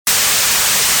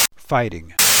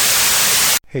fighting,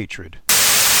 hatred,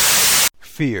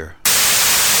 fear.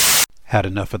 Had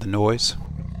enough of the noise?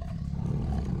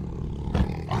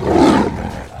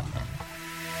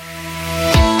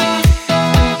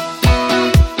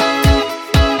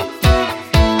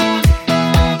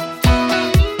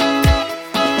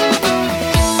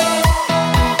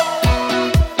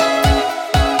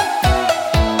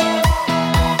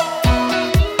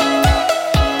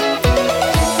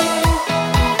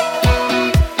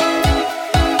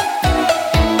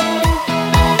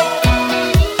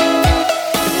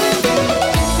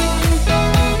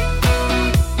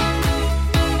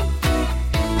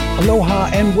 Aloha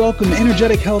and welcome to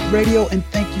Energetic Health Radio, and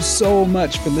thank you so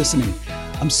much for listening.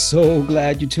 I'm so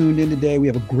glad you tuned in today. We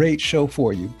have a great show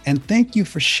for you. And thank you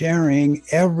for sharing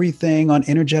everything on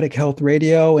Energetic Health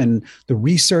Radio and the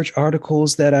research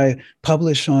articles that I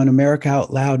publish on America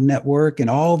Out Loud Network and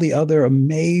all the other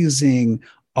amazing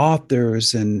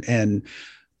authors and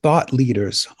thought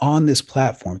leaders on this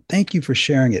platform. Thank you for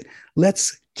sharing it.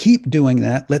 Let's keep doing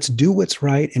that. Let's do what's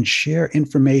right and share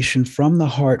information from the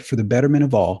heart for the betterment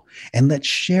of all. And let's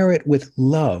share it with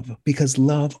love, because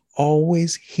love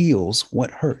always heals what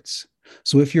hurts.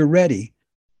 So if you're ready,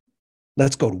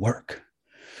 let's go to work.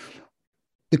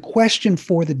 The question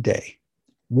for the day: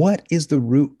 what is the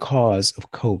root cause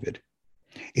of COVID?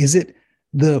 Is it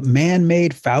the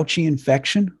man-made Fauci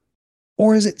infection?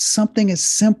 Or is it something as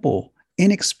simple,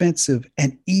 inexpensive,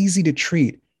 and easy to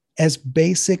treat as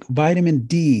basic vitamin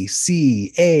D,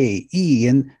 C, A, E,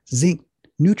 and zinc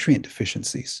nutrient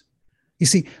deficiencies? You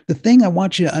see, the thing I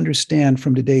want you to understand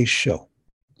from today's show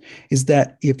is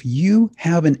that if you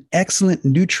have an excellent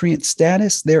nutrient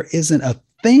status, there isn't a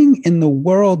thing in the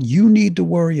world you need to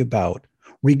worry about,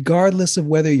 regardless of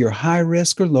whether you're high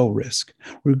risk or low risk,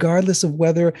 regardless of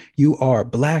whether you are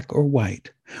black or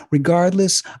white,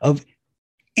 regardless of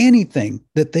anything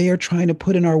that they are trying to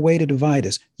put in our way to divide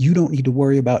us. You don't need to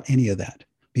worry about any of that,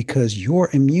 because your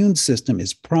immune system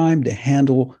is primed to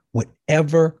handle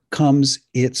whatever comes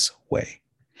its way.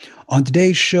 On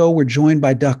today's show, we're joined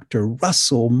by Dr.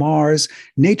 Russell Marrs,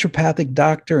 naturopathic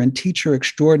doctor and teacher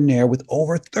extraordinaire with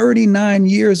over 39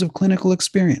 years of clinical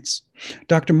experience.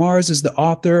 Dr. Marrs is the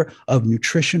author of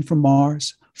Nutrition for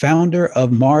Mars, founder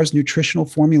of Mars Nutritional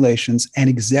Formulations, and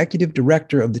executive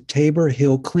director of the Tabor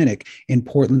Hill Clinic in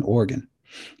Portland, Oregon.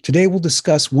 Today, we'll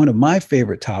discuss one of my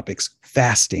favorite topics,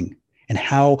 fasting, and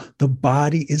how the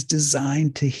body is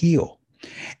designed to heal.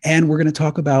 And we're going to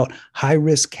talk about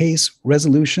high-risk case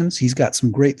resolutions. He's got some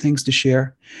great things to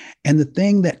share. And the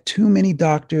thing that too many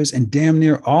doctors and damn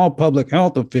near all public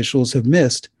health officials have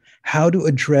missed: how to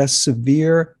address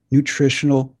severe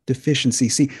nutritional deficiency.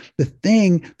 See,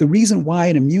 the reason why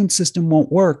an immune system won't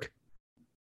work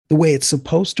the way it's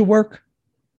supposed to work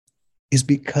is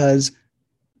because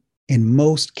in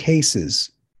most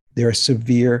cases, there are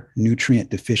severe nutrient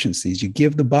deficiencies. You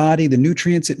give the body the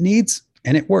nutrients it needs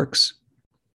and it works.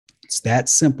 It's that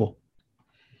simple.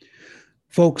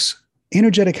 Folks,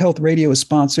 Energetic Health Radio is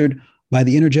sponsored by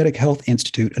the Energetic Health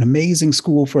Institute, an amazing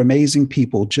school for amazing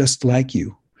people just like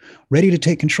you. Ready to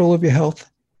take control of your health?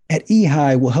 At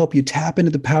EHI, we'll help you tap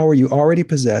into the power you already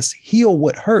possess, heal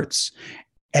what hurts,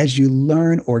 as you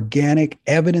learn organic,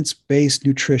 evidence-based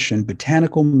nutrition,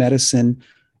 botanical medicine,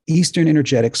 Eastern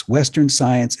energetics, Western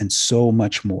science, and so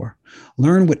much more.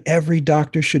 Learn what every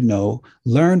doctor should know,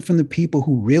 learn from the people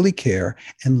who really care,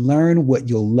 and learn what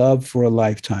you'll love for a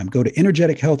lifetime. Go to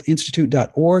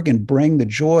energetichealthinstitute.org and bring the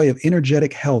joy of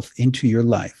energetic health into your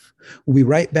life. We'll be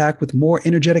right back with more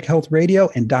Energetic Health Radio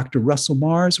and Dr. Russell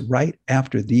Marrs right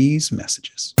after these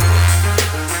messages.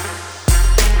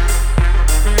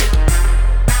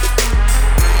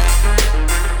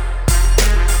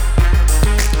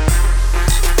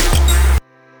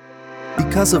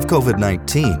 Because of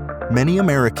COVID-19, many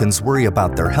Americans worry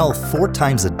about their health 4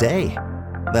 times a day.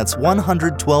 That's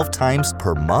 112 times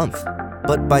per month.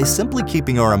 But by simply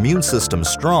keeping our immune system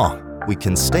strong, we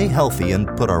can stay healthy and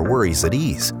put our worries at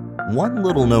ease. One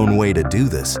little known way to do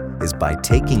this is by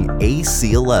taking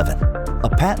AC11, a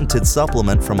patented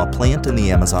supplement from a plant in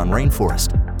the Amazon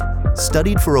rainforest.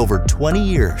 Studied for over 20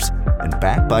 years and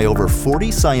backed by over 40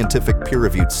 scientific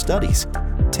peer-reviewed studies,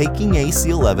 taking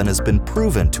AC11 has been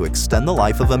proven to extend the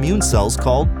life of immune cells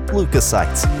called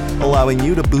leukocytes, allowing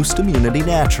you to boost immunity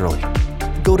naturally.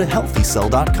 Go to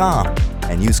healthycell.com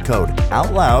and use code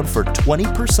OUTLOUD for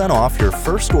 20% off your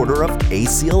first order of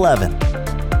AC11.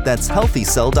 That's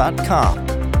healthycell.com,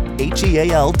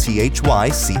 HEALTHYCELL,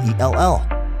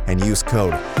 and use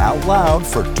code OUTLOUD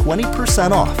for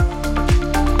 20% off.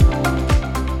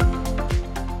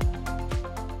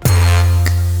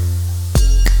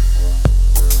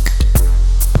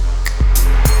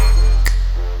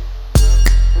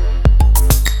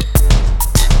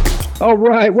 All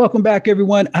right, welcome back,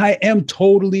 everyone. I am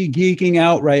totally geeking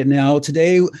out right now.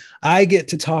 Today, I get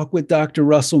to talk with Dr.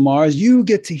 Russell Marrs. You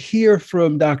get to hear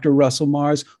from Dr. Russell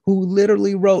Marrs, who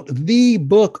literally wrote the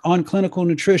book on clinical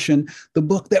nutrition, the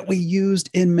book that we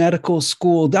used in medical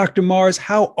school. Dr. Marrs,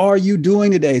 how are you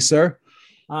doing today, sir?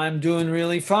 I'm doing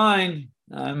really fine.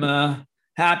 I'm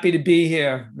happy to be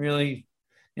here. Really,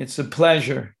 it's a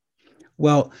pleasure.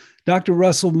 Well, Dr.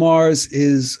 Russell Marrs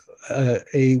is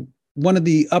one of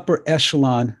the upper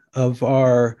echelon of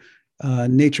our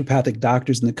naturopathic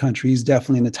doctors in the country. He's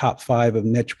definitely in the top 5 of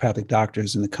naturopathic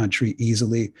doctors in the country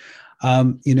easily.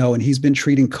 And he's been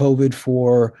treating COVID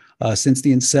for since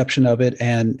the inception of it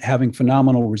and having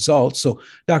phenomenal results. So,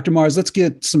 Dr. Marrs, let's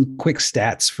get some quick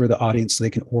stats for the audience so they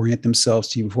can orient themselves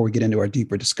to you before we get into our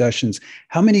deeper discussions.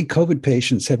 How many COVID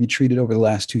patients have you treated over the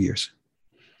last 2 years?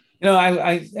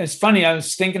 It's funny. I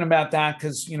was thinking about that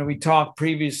because, we talked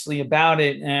previously about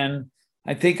it, and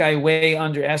I think I way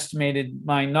underestimated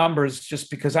my numbers just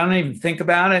because I don't even think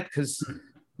about it because,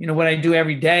 what I do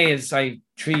every day is I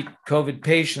treat COVID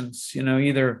patients,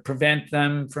 either prevent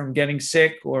them from getting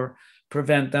sick or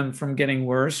prevent them from getting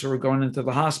worse or going into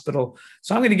the hospital.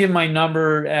 So I'm going to give my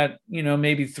number at,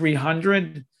 maybe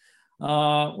 300.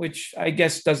 Which I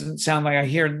guess doesn't sound like I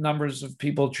hear numbers of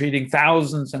people treating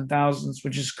thousands and thousands,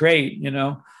 which is great,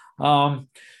 I'm going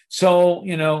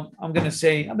to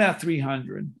say about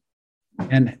 300.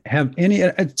 And have any,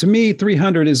 to me,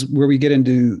 300 is where we get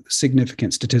into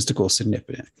statistical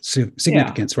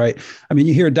significance, right? I mean,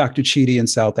 you hear Dr. Chidi in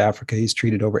South Africa, he's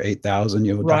treated over 8,000.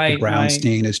 Dr.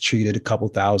 Brownstein has treated a couple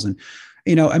thousand.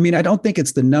 I don't think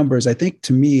it's the numbers. I think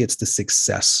to me, it's the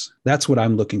success. That's what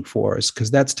I'm looking for, is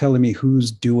because that's telling me who's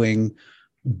doing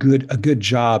a good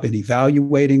job in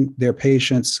evaluating their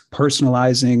patients,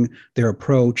 personalizing their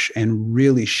approach, and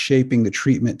really shaping the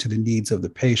treatment to the needs of the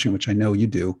patient, which I know you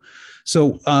do.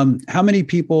 So how many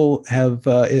people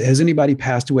has anybody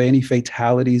passed away, any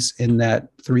fatalities in that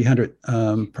 300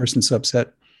 person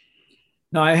subset?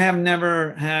 No, I have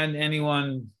never had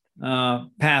anyone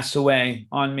pass away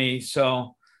on me.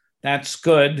 So that's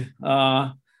good.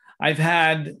 I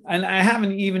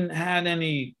haven't even had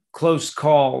any close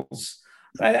calls.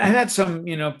 I had some,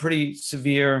 pretty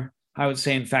severe, I would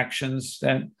say, infections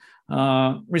that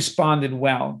responded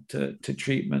well to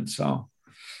treatment. So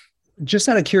just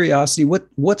out of curiosity,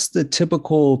 what's the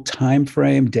typical time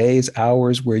frame, days,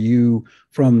 hours, where you,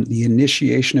 from the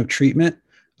initiation of treatment,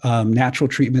 natural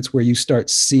treatments, where you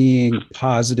start seeing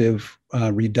positive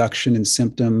reduction in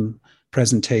symptom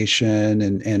presentation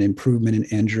and improvement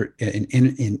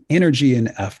in energy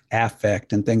and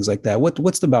affect and things like that?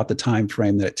 What's about the time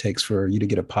frame that it takes for you to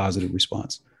get a positive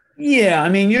response? Yeah,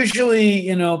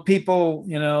 usually, people,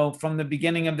 from the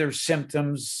beginning of their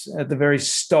symptoms at the very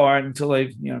start until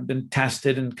they've, been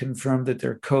tested and confirmed that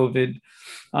they're COVID,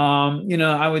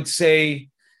 I would say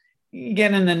you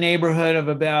get in the neighborhood of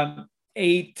about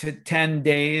 8 to 10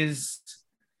 days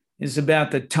is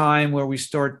about the time where we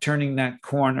start turning that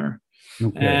corner.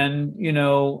 Okay.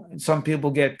 And, some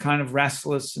people get kind of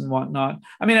restless and whatnot.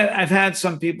 I've had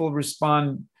some people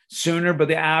respond sooner, but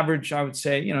the average, I would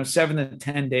say, 7 to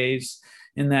 10 days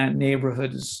in that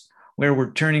neighborhood is where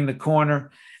we're turning the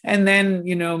corner. And then,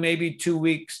 maybe 2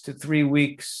 weeks to 3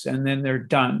 weeks, and then they're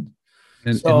done.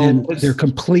 And then they're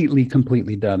completely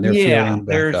done. They're feeling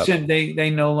back up. They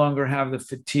no longer have the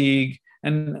fatigue.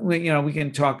 And we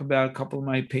can talk about a couple of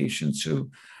my patients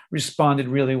who responded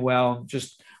really well.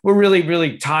 Just we're really,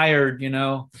 really tired,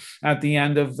 at the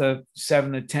end of the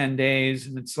 7 to 10 days.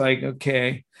 And it's like,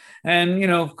 okay. And,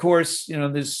 of course,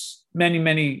 there's many,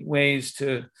 many ways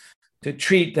to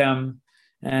treat them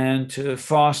and to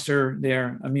foster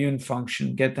their immune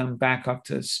function, get them back up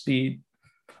to speed.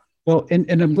 Well, and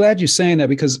I'm glad you're saying that,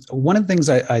 because one of the things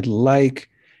I like,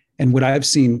 and what I've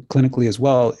seen clinically as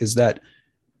well, is that,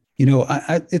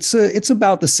 it's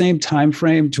about the same time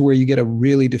frame to where you get a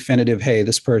really definitive, hey,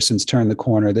 this person's turned the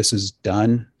corner, this is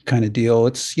done kind of deal.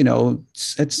 It's,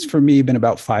 it's for me been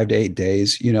about 5 to 8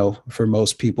 days, for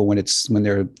most people when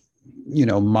they're,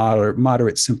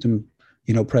 moderate symptom,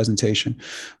 presentation.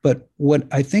 But what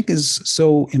I think is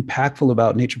so impactful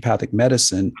about naturopathic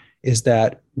medicine is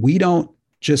that we don't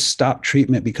just stop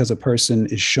treatment because a person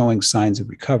is showing signs of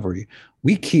recovery.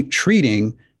 We keep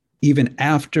treating even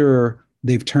after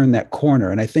they've turned that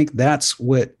corner. And I think that's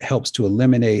what helps to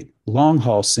eliminate long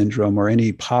haul syndrome or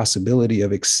any possibility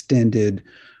of extended,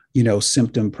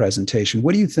 symptom presentation.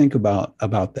 What do you think about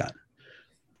that?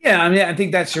 Yeah, I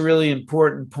think that's a really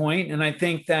important point. And I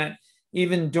think that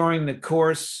even during the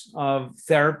course of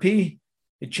therapy,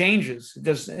 it changes.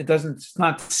 It's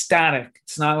not static.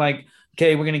 It's not like,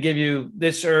 okay, we're going to give you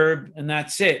this herb and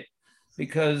that's it.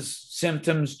 because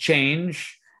symptoms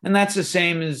change. And that's the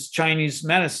same as Chinese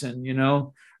medicine,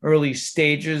 early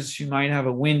stages, you might have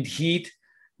a wind heat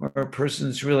or a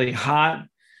person's really hot,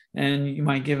 and you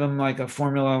might give them like a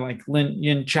formula like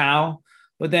yin chow.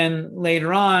 But then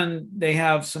later on, they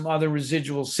have some other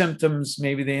residual symptoms.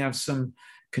 Maybe they have some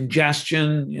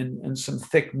congestion and some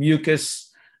thick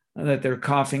mucus that they're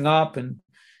coughing up. And,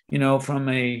 from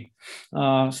a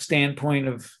standpoint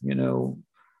of,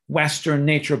 Western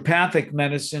naturopathic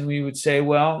medicine, we would say,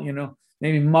 well,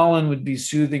 maybe mullein would be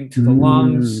soothing to the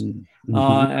lungs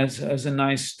as a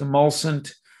nice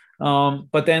demulcent.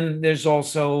 But then there's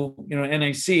also,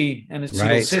 NAC,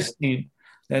 N-acetylcysteine.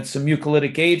 That's a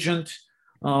mucolytic agent.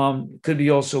 Could be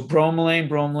also bromelain.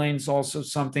 Bromelain is also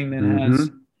something that has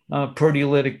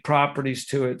proteolytic properties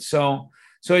to it. So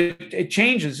it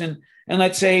changes. And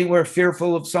let's say we're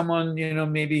fearful of someone,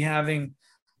 maybe having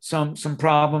some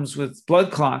problems with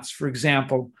blood clots, for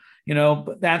example.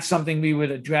 But that's something we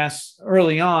would address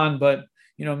early on. But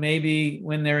maybe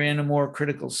when they're in a more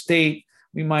critical state,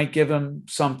 we might give them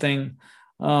something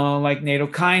like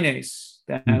nattokinase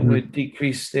that would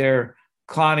decrease their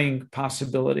clotting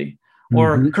possibility,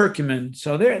 or curcumin.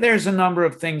 So there's a number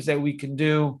of things that we can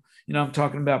do. I'm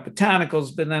talking about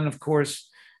botanicals, but then of course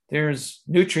there's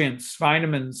nutrients,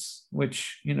 vitamins,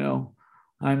 which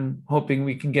I'm hoping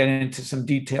we can get into some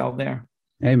detail there.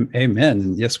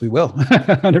 Amen. Yes, we will.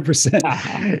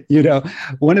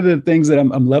 100%. One of the things that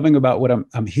I'm loving about what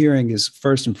I'm hearing is,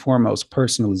 first and foremost,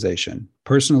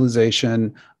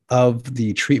 personalization of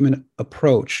the treatment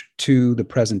approach to the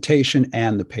presentation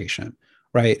and the patient.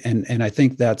 Right. And I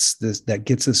think that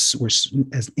gets us,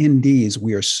 as NDs,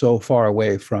 we are so far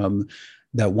away from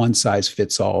that one size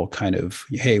fits all kind of,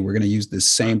 hey, we're going to use the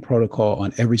same protocol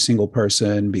on every single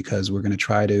person because we're going to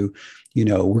try to,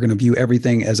 we're going to view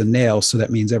everything as a nail. So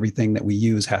that means everything that we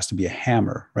use has to be a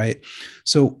hammer. Right.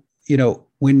 So,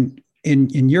 when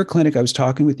in your clinic, I was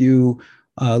talking with you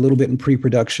a little bit in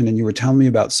pre-production, and you were telling me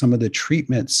about some of the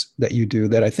treatments that you do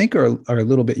that I think are a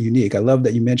little bit unique. I love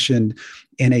that you mentioned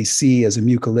NAC as a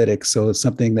mucolytic. So it's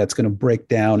something that's going to break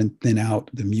down and thin out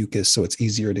the mucus, so it's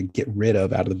easier to get rid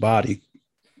of out of the body.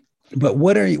 But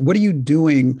what are you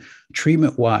doing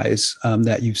treatment-wise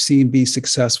that you've seen be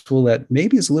successful that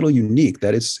maybe is a little unique,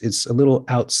 that it's a little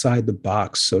outside the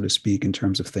box, so to speak, in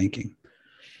terms of thinking?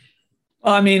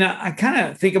 Well, I mean, I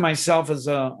kind of think of myself as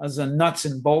a nuts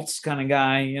and bolts kind of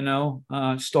guy,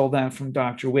 stole that from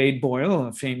Dr. Wade Boyle,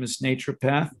 a famous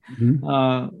naturopath,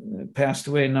 passed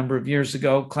away a number of years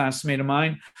ago, classmate of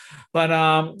mine.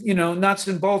 But, nuts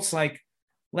and bolts, like,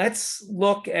 let's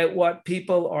look at what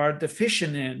people are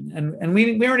deficient in. And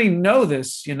we already know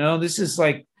this, this is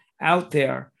like out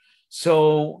there.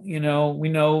 So, we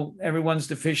know everyone's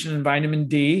deficient in vitamin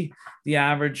D. The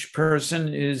average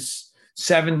person is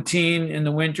 17 in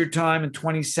the wintertime and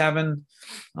 27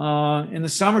 in the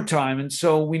summertime. And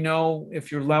so we know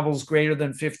if your level's greater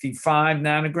than 55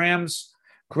 nanograms,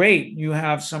 great, you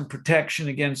have some protection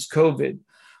against COVID.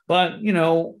 But,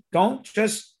 don't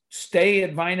just stay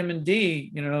at vitamin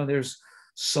D. There's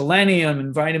selenium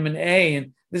and vitamin A.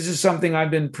 And this is something I've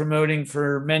been promoting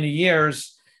for many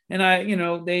years.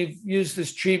 And they've used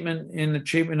this treatment in the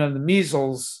treatment of the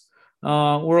measles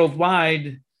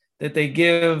worldwide, that they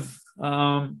give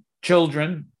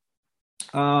children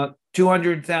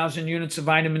 200,000 units of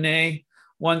vitamin A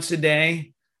once a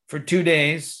day for 2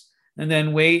 days, and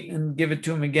then wait and give it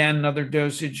to them again, another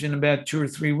dosage in about 2 or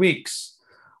 3 weeks.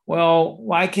 Well,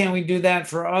 why can't we do that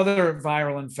for other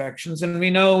viral infections? And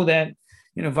we know that,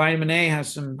 vitamin A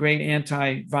has some great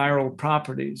antiviral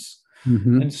properties.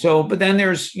 And so, but then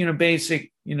there's,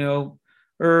 basic,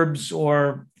 herbs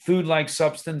or food-like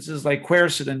substances like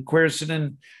quercetin.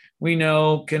 Quercetin, we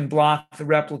know, can block the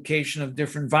replication of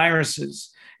different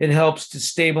viruses. It helps to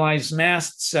stabilize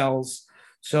mast cells,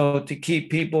 so to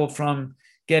keep people from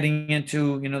getting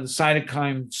into, the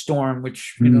cytokine storm,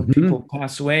 which, people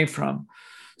pass away from.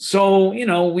 So,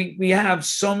 we have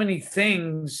so many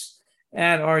things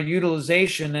at our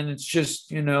utilization, and it's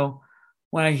just,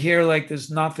 when I hear like there's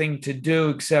nothing to do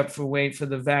except for wait for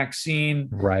the vaccine,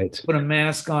 right, put a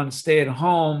mask on, stay at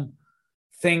home,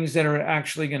 things that are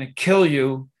actually going to kill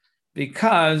you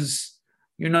because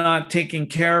you're not taking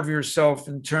care of yourself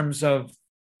in terms of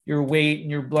your weight and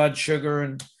your blood sugar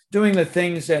and doing the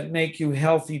things that make you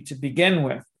healthy to begin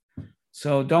with.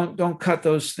 So don't cut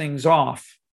those things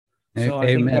off. So I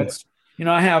think that's,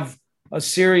 I have a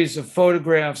series of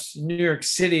photographs in New York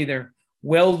City. They're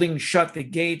welding shut the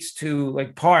gates to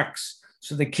like parks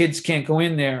so the kids can't go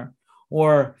in there,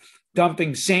 or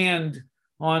dumping sand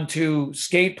onto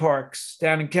skate parks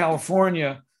down in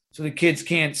California so the kids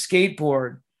can't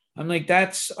skateboard. I'm like,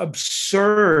 that's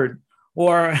absurd.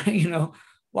 Or,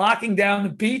 locking down the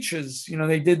beaches.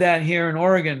 They did that here in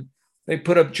Oregon. They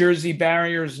put up Jersey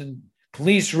barriers and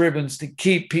police ribbons to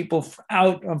keep people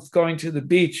out of going to the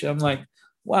beach. I'm like,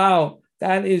 wow,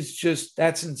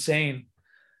 that's insane.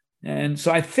 And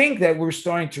so I think that we're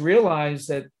starting to realize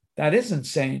that is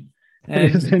insane. And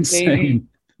it is insane.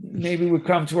 Maybe we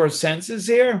come to our senses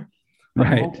here.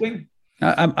 Right.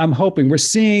 I'm hoping we're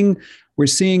seeing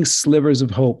slivers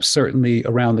of hope certainly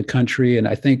around the country. And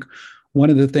I think one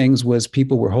of the things was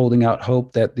people were holding out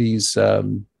hope that these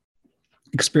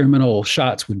experimental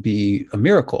shots would be a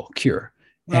miracle cure.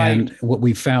 Right. And what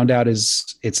we found out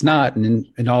is it's not. And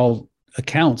in all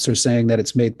accounts are saying that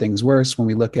it's made things worse. When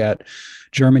we look at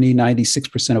Germany,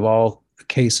 96% of all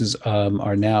cases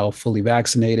are now fully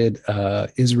vaccinated.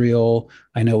 Israel,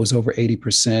 I know, was over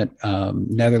 80%.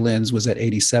 Netherlands was at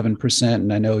 87%.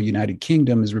 And I know United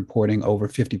Kingdom is reporting over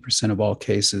 50% of all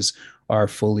cases are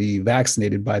fully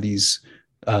vaccinated by these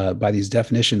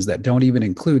definitions that don't even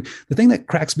include. The thing that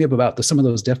cracks me up about some of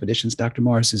those definitions, Dr.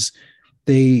 Morris, is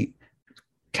they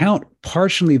count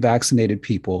partially vaccinated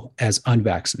people as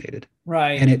unvaccinated.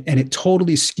 Right. And it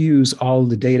totally skews all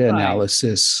the data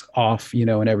analysis off,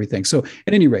 and everything. So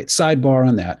at any rate, sidebar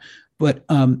on that. But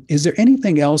is there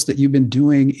anything else that you've been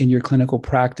doing in your clinical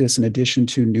practice in addition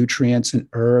to nutrients and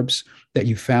herbs that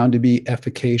you found to be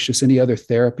efficacious? Any other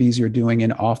therapies you're doing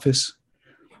in office?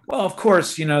 Well, of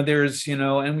course, there's,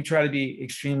 and we try to be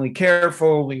extremely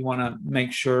careful. We want to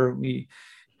make sure we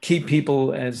keep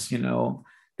people as,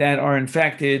 that are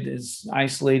infected as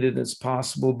isolated as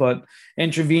possible. But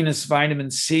intravenous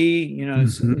vitamin C,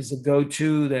 is a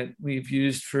go-to that we've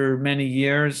used for many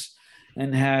years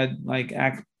and had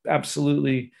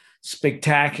absolutely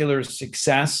spectacular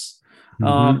success.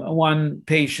 One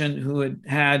patient who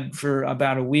had for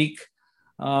about a week,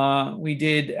 we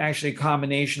did actually a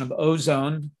combination of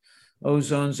ozone.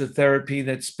 Ozone's a therapy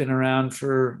that's been around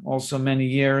for also many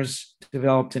years,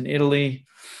 developed in Italy,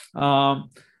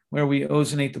 where we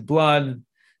ozonate the blood.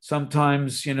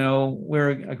 Sometimes,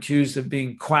 we're accused of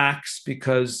being quacks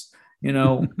because,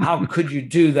 how could you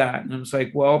do that? And I was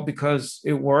like, well, because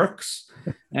it works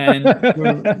and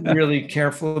we're really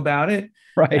careful about it.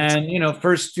 Right. And,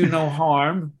 first do no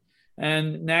harm.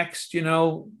 And next,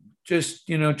 just,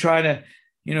 try to,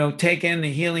 take in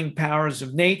the healing powers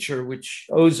of nature, which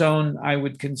ozone I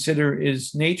would consider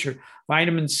is nature.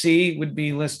 Vitamin C would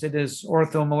be listed as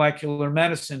orthomolecular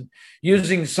medicine,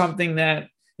 using something that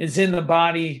is in the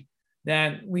body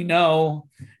that we know.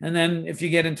 And then if you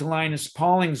get into Linus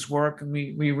Pauling's work, and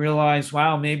we realize,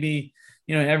 wow, maybe,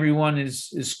 everyone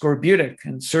is scorbutic.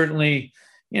 And certainly,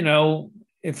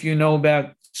 if you know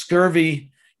about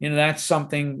scurvy, that's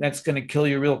something that's going to kill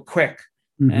you real quick.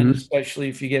 And especially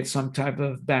if you get some type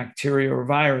of bacteria or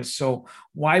virus. So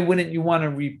why wouldn't you want to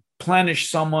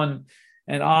replenish someone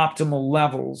at optimal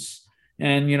levels?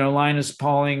 And, Linus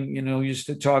Pauling, used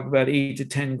to talk about 8 to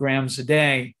 10 grams a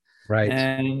day. Right.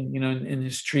 And, in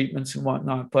his treatments and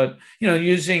whatnot. But,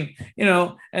 using,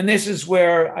 and this is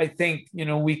where I think,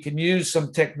 we can use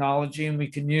some technology and we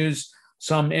can use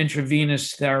some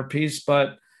intravenous therapies.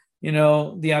 But,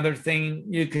 the other thing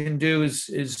you can do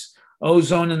is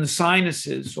ozone in the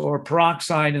sinuses or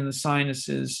peroxide in the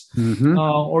sinuses,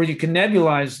 or you can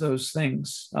nebulize those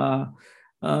things.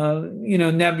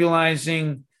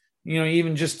 Nebulizing,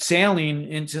 even just saline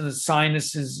into the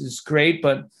sinuses is great,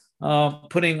 but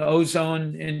putting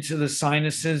ozone into the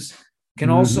sinuses can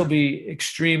also be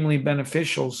extremely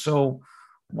beneficial. So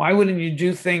why wouldn't you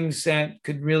do things that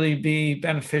could really be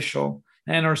beneficial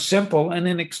and are simple and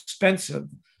inexpensive?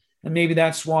 And maybe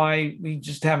that's why we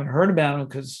just haven't heard about them,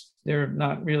 because they're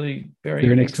not really very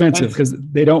inexpensive because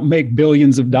they don't make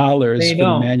billions of dollars for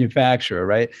the manufacturer,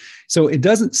 right? So it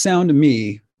doesn't sound to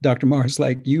me, Dr. Morris,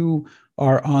 like you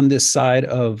are on this side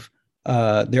of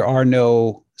there are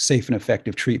no safe and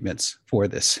effective treatments for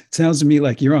this. It sounds to me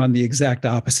like you're on the exact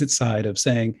opposite side of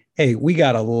saying, hey, we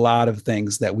got a lot of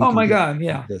things that we can do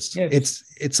with this. Yes.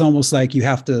 It's almost like you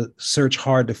have to search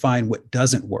hard to find what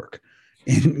doesn't work.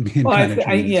 And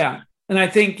I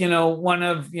think, one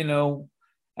of,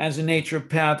 as a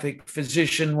naturopathic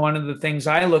physician, one of the things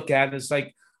I look at is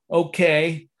like,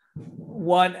 okay,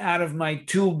 what out of my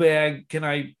tool bag can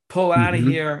I pull out of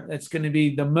here that's going to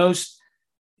be the most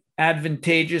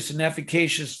advantageous and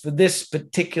efficacious for this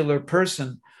particular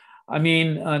person? I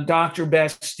mean, Dr.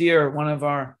 Bastyr, one of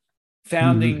our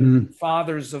founding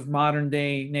fathers of modern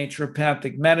day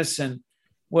naturopathic medicine,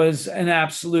 was an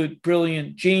absolute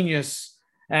brilliant genius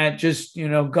at just,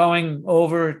 going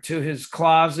over to his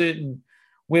closet and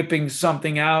whipping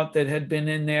something out that had been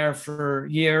in there for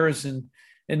years and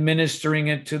administering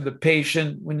it to the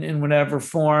patient in whatever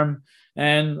form.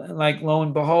 And like, lo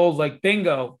and behold, like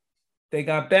bingo, they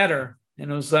got better.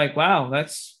 And it was like, wow,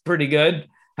 that's pretty good.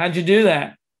 How'd you do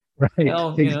that? Right.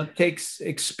 Well, it takes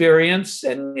experience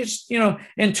and just,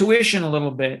 intuition a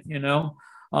little bit,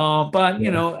 but,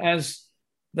 as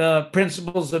the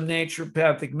principles of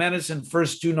naturopathic medicine,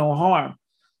 first do no harm.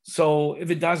 So if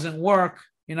it doesn't work,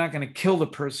 you're not going to kill the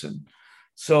person.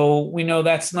 So we know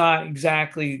that's not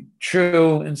exactly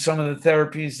true in some of the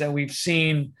therapies that we've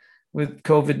seen with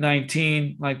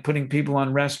COVID-19, like putting people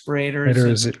on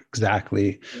respirators.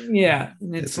 Exactly. Yeah.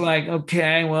 And it's like,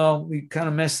 okay, well, we kind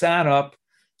of messed that up.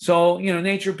 So,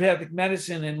 naturopathic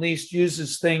medicine at least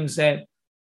uses things that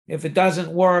if it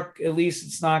doesn't work, at least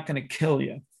it's not going to kill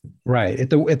you. Right. At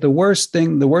the worst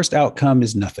thing, the worst outcome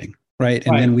is nothing. Right.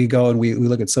 And then we go and we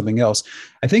look at something else.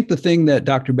 I think the thing that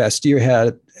Dr. Bastyr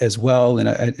had as well,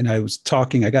 and I was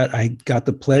talking, I got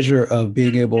the pleasure of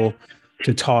being able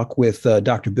to talk with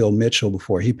Dr. Bill Mitchell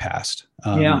before he passed.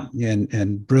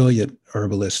 And brilliant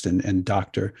herbalist and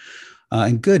doctor.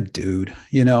 And good dude,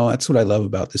 that's what I love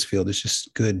about this field. It's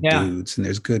just good dudes, and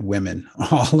there's good women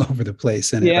all over the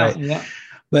place in it. Right?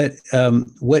 But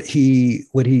what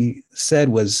he said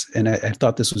was, and I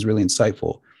thought this was really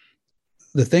insightful.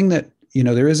 The thing that,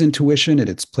 there is intuition, and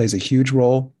it plays a huge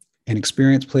role, and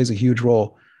experience plays a huge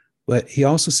role. But he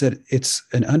also said it's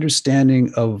an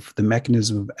understanding of the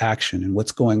mechanism of action and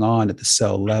what's going on at the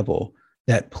cell level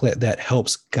that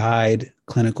helps guide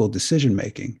clinical decision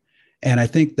making. And I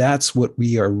think that's what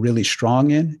we are really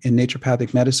strong in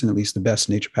naturopathic medicine, at least the best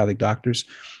naturopathic doctors,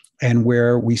 and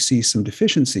where we see some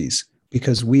deficiencies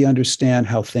because we understand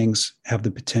how things have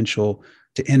the potential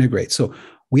to integrate. So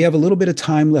we have a little bit of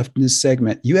time left in this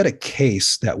segment. You had a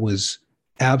case that was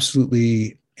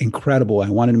absolutely incredible. I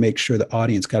wanted to make sure the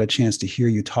audience got a chance to hear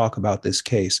you talk about this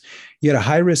case. You had a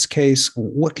high-risk case.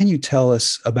 What can you tell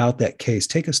us about that case?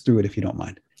 Take us through it if you don't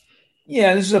mind.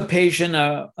 Yeah, this is a patient,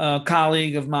 a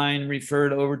colleague of mine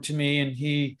referred over to me, and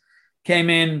he came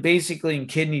in basically in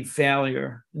kidney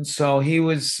failure. And so he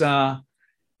was,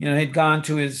 had gone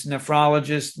to his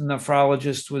nephrologist. The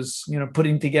nephrologist was,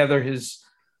 putting together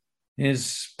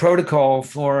his protocol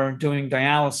for doing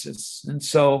dialysis. And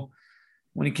so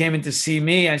when he came in to see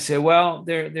me, I said, well,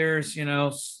 there's,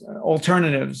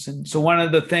 alternatives. And so one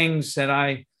of the things that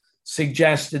I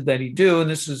suggested that he do, and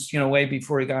this was, way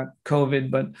before he got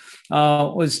COVID, but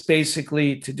was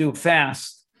basically to do a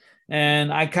fast.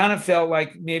 And I kind of felt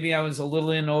like maybe I was a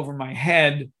little in over my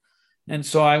head. And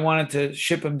so I wanted to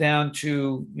ship him down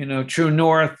to, True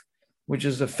North, which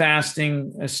is a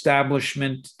fasting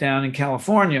establishment down in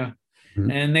California.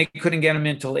 Mm-hmm. And they couldn't get him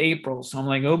until April. So I'm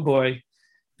like, oh boy,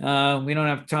 we don't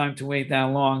have time to wait that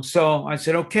long. So I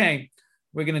said, okay,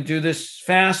 we're going to do this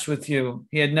fast with you.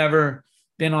 He had never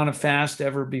been on a fast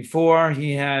ever before.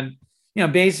 He had,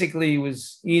 basically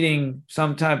was eating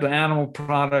some type of animal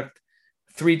product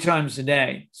 3 times a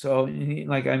day. So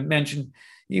like I mentioned,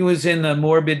 he was in the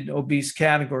morbid obese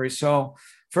category. So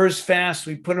first fast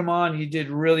we put him on, he did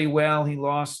really well. He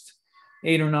lost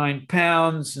 8 or 9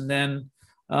 pounds. And then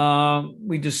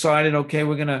we decided, okay,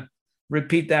 we're going to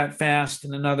repeat that fast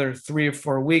in another 3 or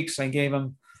 4 weeks. I gave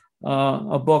him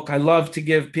a book. I love to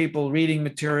give people reading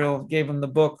material. Gave him the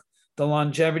book, The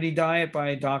Longevity Diet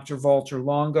by Dr. Walter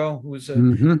Longo, who was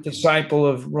a disciple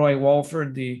of Roy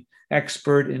Walford, the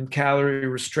expert in calorie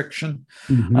restriction.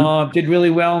 Did really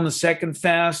well in the second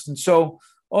fast. And so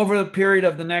over the period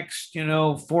of the next,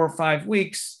 4 or 5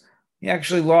 weeks, he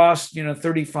actually lost,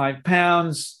 35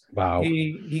 pounds. Wow.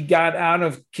 He got out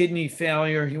of kidney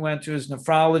failure. He went to his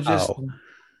nephrologist. Wow.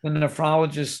 The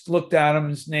nephrologist looked at him.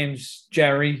 His name's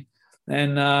Jerry.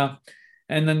 And the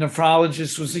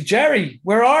nephrologist was like, Jerry,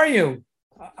 where are you?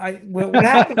 What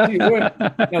happened to you?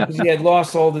 Because he had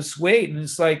lost all this weight. And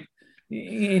it's like,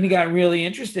 and he got really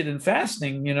interested in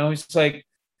fasting. He's like,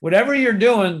 whatever you're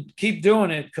doing, keep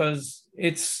doing it, because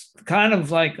it's kind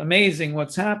of like amazing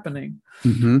what's happening.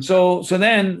 So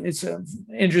then it's an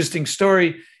interesting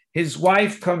story. His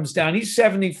wife comes down. He's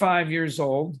 75 years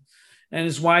old, and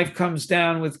his wife comes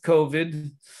down with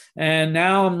COVID. And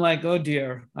now I'm like, oh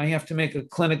dear, I have to make a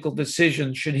clinical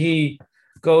decision. Should he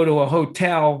go to a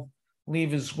hotel,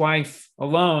 leave his wife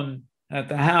alone at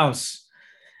the house?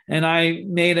 And I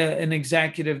made an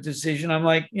executive decision. I'm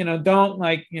like,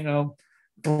 don't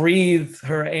breathe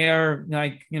her air,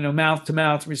 mouth to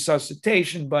mouth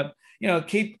resuscitation, but,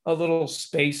 keep a little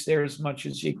space there as much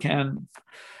as you can.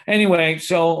 Anyway,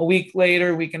 so a week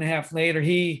and a half later,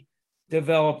 he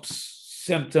develops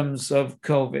symptoms of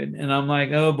COVID. And I'm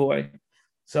like, oh boy.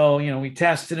 So, we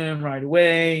tested him right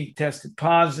away. He tested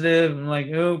positive. I'm like,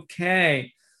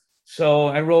 okay. So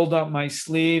I rolled up my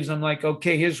sleeves. I'm like,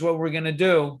 okay, here's what we're going to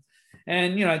do.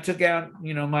 And, I took out,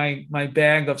 my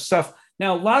bag of stuff.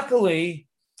 Now, luckily,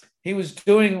 he was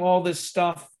doing all this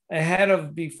stuff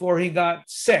before he got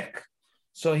sick.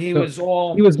 So he was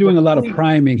doing a lot of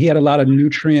priming. He had a lot of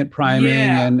nutrient priming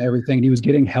and everything. He was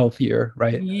getting healthier,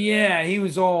 right? Yeah, he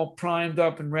was all primed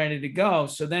up and ready to go.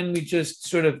 So then we just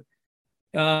sort of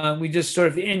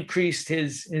increased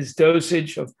his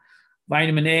dosage of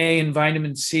vitamin A and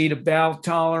vitamin C to bowel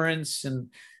tolerance, and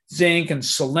zinc and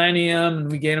selenium.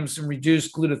 And we gave him some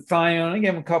reduced glutathione. I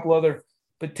gave him a couple other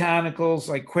botanicals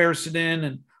like quercetin,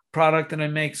 and product that I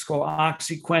make is called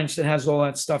OxyQuench that has all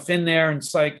that stuff in there. And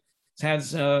it's like, it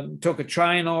has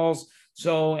tocotrienols.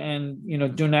 So, and,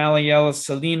 Dunaliella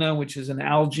salina, which is an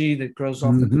algae that grows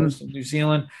off the coast of New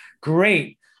Zealand.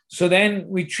 Great. So then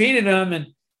we treated him, and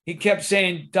he kept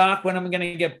saying, "Doc, when am I going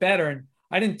to get better?" And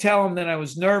I didn't tell him that I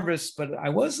was nervous, but I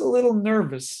was a little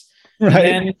nervous. Right.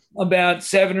 And then about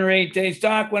 7 or 8 days,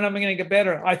 "Doc, when am I going to get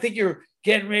better? I think you're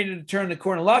getting ready to turn the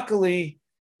corner." Luckily,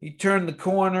 he turned the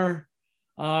corner.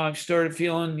 I started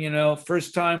feeling,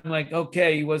 first time, like,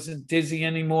 okay, he wasn't dizzy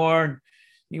anymore, and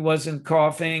he wasn't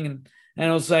coughing.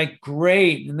 And I was like,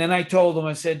 great. And then I told him,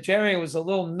 I said, "Jerry, I was a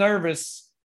little nervous.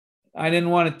 I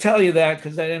didn't want to tell you that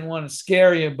because I didn't want to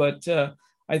scare you, but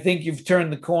I think you've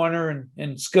turned the corner, and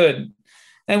it's good."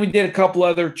 And we did a couple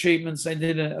other treatments. I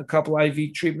did a couple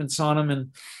IV treatments on him,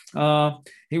 and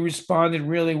he responded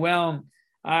really well.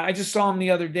 I just saw him the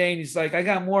other day, and he's like, "I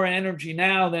got more energy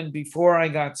now than before I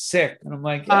got sick." And I'm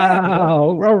like, "Wow,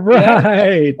 all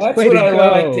right. That's what I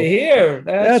like to hear.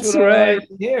 That's what I like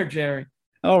to hear, Jerry."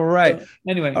 All right. So,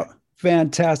 anyway.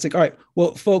 Fantastic. All right.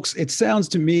 Well, folks, it sounds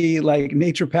to me like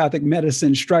naturopathic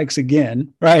medicine strikes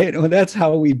again, right? Well, that's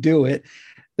how we do it.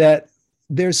 That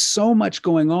there's so much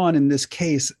going on in this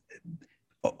case.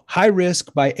 High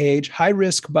risk by age, high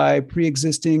risk by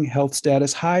pre-existing health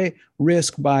status, high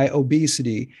risk by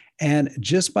obesity. And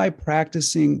just by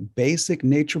practicing basic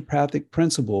naturopathic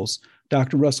principles,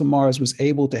 Dr. Russell Marrs was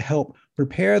able to help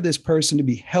prepare this person to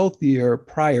be healthier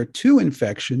prior to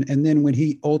infection. And then when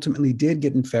he ultimately did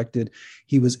get infected,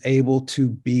 he was able to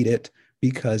beat it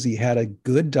because he had a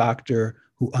good doctor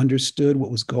who understood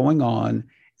what was going on,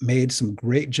 made some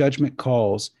great judgment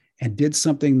calls, and did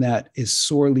something that is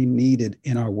sorely needed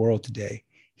in our world today.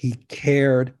 He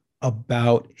cared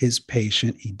about his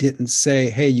patient. He didn't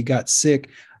say, "Hey, you got sick,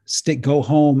 go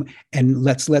home and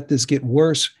let's let this get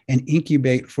worse and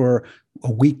incubate for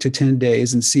a week to 10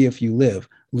 days and see if you live.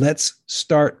 Let's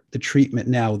start the treatment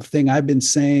now." The thing I've been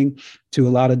saying to a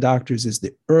lot of doctors is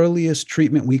the earliest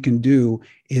treatment we can do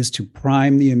is to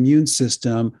prime the immune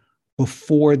system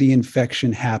before the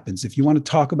infection happens. If you want to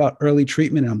talk about early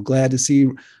treatment, and I'm glad to see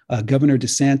Governor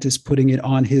DeSantis putting it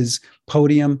on his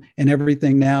podium and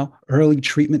everything now, early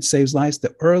treatment saves lives.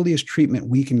 The earliest treatment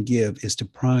we can give is to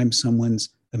prime someone's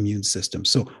immune system.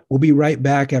 So we'll be right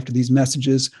back after these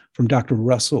messages from Dr.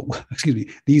 Russell.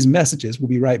 These messages. We'll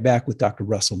be right back with Dr.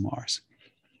 Russell Marrs.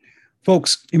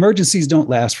 Folks, emergencies don't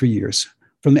last for years.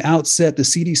 From the outset, the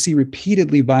CDC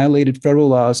repeatedly violated federal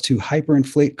laws to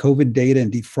hyperinflate COVID data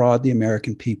and defraud the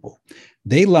American people.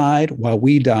 They lied while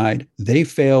we died. They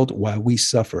failed while we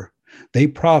suffer. They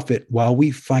profit while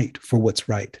we fight for what's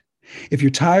right. If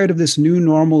you're tired of this new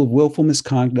normal of willful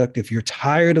misconduct, if you're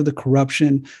tired of the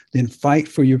corruption, then fight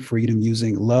for your freedom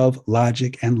using love,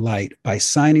 logic, and light by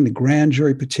signing the grand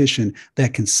jury petition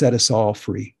that can set us all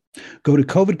free. Go to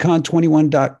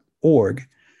covidcon21.org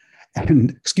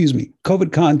and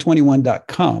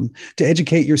covidcon21.com to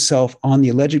educate yourself on the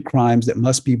alleged crimes that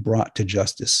must be brought to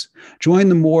justice. Join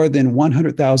the more than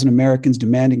 100,000 Americans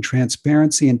demanding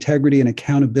transparency, integrity, and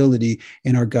accountability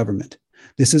in our government.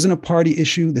 This isn't a party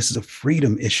issue. This is a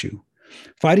freedom issue.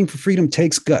 Fighting for freedom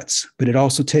takes guts, but it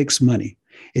also takes money.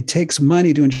 It takes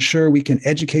money to ensure we can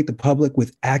educate the public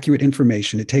with accurate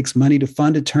information. It takes money to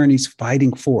fund attorneys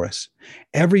fighting for us.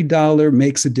 Every dollar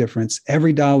makes a difference.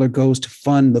 Every dollar goes to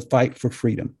fund the fight for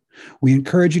freedom. We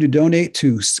encourage you to donate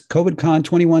to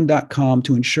covidcon21.com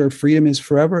to ensure freedom is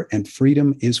forever and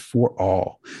freedom is for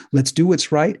all. Let's do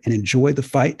what's right and enjoy the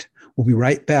fight. We'll be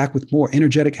right back with more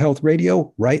Energetic Health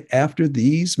Radio right after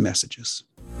these messages.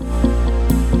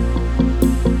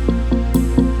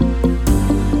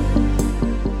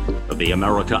 The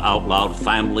America Out Loud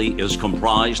family is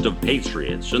comprised of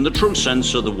patriots in the true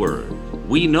sense of the word.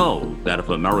 We know that if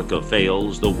America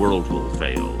fails, the world will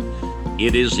fail.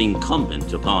 It is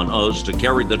incumbent upon us to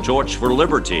carry the torch for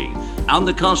liberty and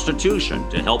the Constitution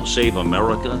to help save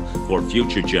America for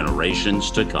future generations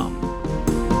to come.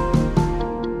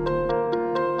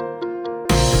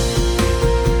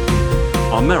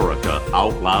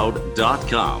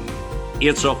 AmericaOutloud.com.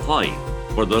 It's a fight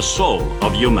for the soul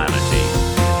of humanity.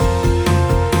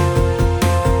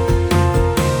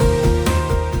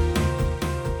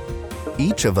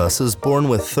 Each of us is born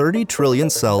with 30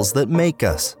 trillion cells that make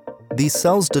us. These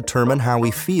cells determine how we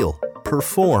feel,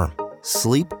 perform,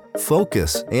 sleep,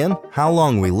 focus, and how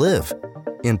long we live.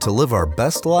 And to live our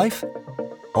best life,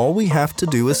 all we have to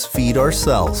do is feed our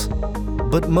cells.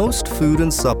 But most food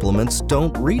and supplements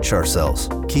don't reach our cells,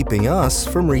 keeping us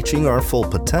from reaching our full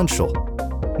potential.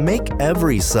 Make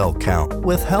every cell count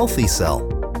with Healthy Cell.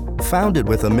 Founded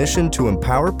with a mission to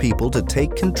empower people to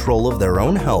take control of their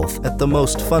own health at the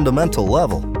most fundamental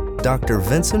level, Dr.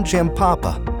 Vincent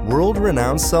Giampapa,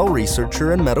 world-renowned cell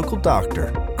researcher and medical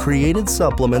doctor, created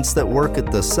supplements that work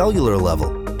at the cellular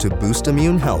level to boost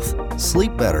immune health,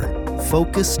 sleep better,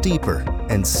 focus deeper,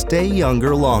 and stay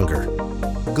younger longer.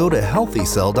 Go to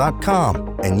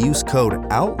healthycell.com and use code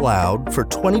OUTLOUD for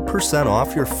 20%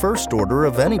 off your first order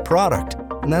of any product.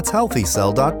 And that's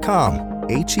healthycell.com,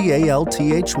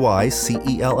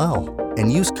 HEALTHYCELL,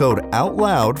 and use code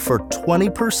OUTLOUD for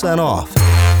 20% off.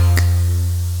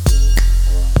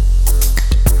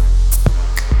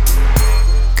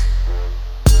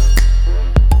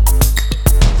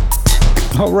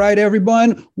 All right,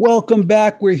 everyone, welcome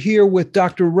back. We're here with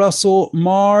Dr. Russell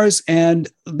Marrs, and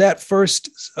that first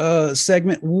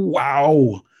segment,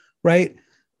 wow, right?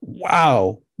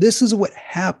 Wow. This is what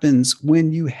happens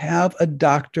when you have a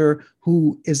doctor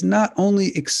who is not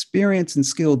only experienced and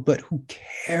skilled, but who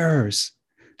cares.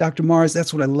 Dr. Marrs,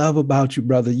 that's what I love about you,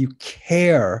 brother. You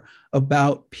care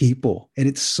about people, and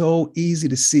it's so easy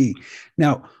to see.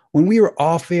 Now, when we were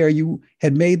off air, you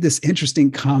had made this interesting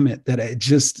comment that I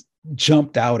just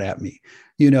jumped out at me.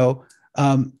 You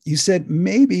said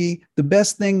maybe the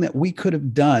best thing that we could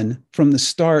have done from the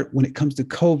start when it comes to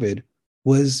COVID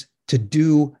was to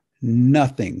do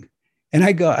nothing. And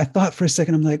I thought for a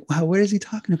second, I'm like, wow, what is he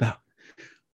talking about?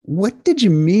 What did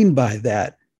you mean by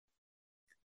that?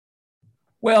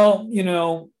 Well,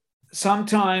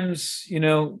 sometimes,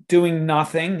 doing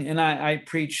nothing, and I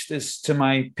preach this to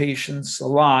my patients a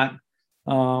lot.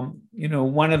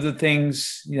 One of the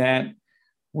things that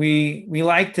we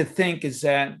like to think is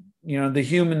that, the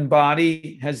human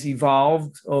body has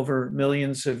evolved over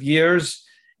millions of years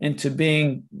into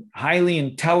being highly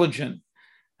intelligent.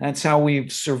 That's how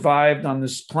we've survived on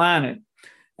this planet.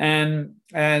 And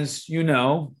as you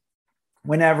know,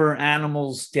 whenever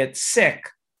animals get sick,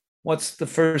 what's the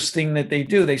first thing that they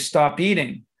do? They stop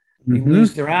eating. They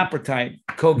lose their appetite.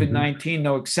 COVID-19,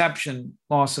 no exception.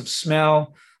 Loss of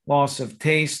smell, loss of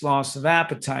taste, loss of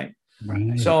appetite.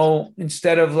 Right. So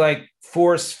instead of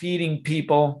force feeding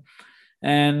people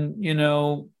and,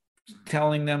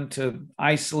 telling them to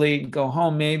isolate and go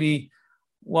home, maybe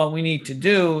what we need to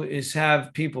do is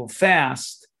have people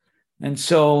fast. And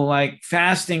so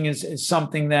fasting is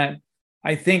something that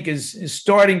I think is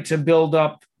starting to build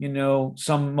up,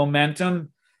 some momentum,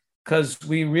 because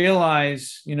we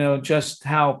realize, just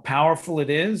how powerful it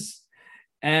is.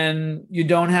 And you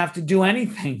don't have to do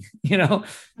anything,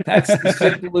 that's the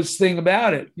simplest thing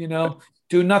about it,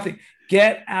 do nothing,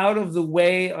 get out of the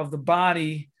way of the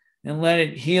body and let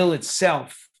it heal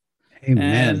itself.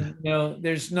 Amen. And,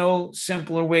 there's no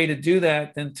simpler way to do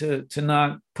that than to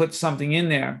not put something in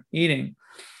there, eating.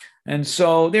 And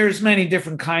so there's many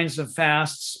different kinds of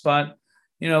fasts, but,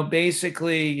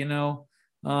 basically,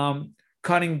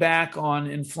 cutting back on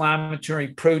inflammatory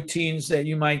proteins that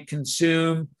you might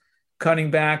consume,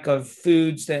 cutting back of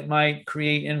foods that might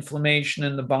create inflammation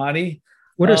in the body.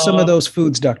 What are some of those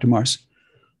foods, Dr. Marrs?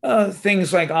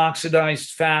 Things like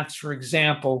oxidized fats, for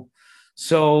example.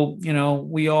 So,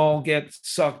 we all get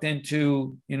sucked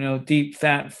into, deep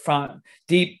fat fried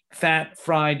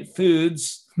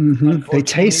foods. They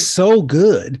taste so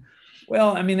good.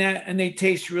 Well, and they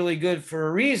taste really good for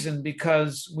a reason,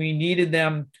 because we needed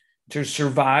them to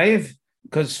survive,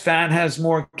 because fat has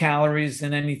more calories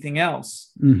than anything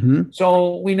else.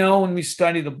 So we know when we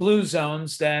study the blue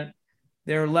zones that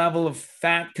their level of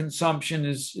fat consumption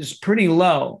is pretty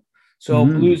low. So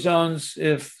blue zones,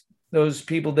 if those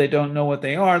people, they don't know what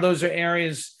they are, those are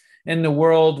areas in the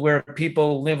world where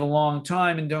people live a long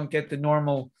time and don't get the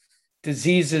normal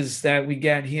diseases that we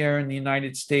get here in the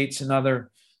United States and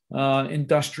other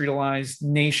industrialized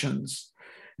nations.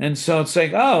 And so it's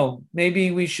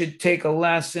maybe we should take a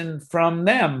lesson from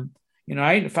them.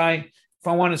 If I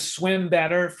want to swim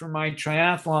better for my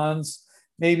triathlons,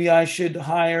 maybe I should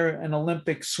hire an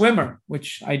Olympic swimmer,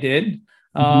 which I did.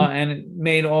 And it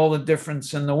made all the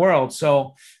difference in the world.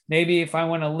 So maybe if I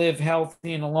want to live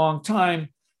healthy in a long time,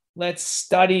 let's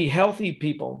study healthy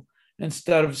people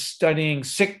instead of studying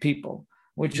sick people.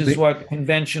 which is what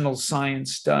conventional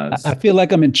science does. I feel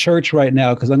like I'm in church right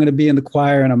now because I'm going to be in the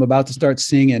choir and I'm about to start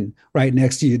singing right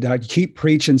next to you, Doc. Keep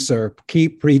preaching, sir.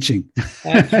 Keep preaching.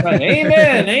 That's right.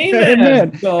 Amen. Amen.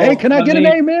 Amen. So, hey, can I get an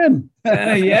amen?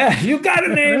 Yeah, you got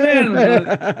an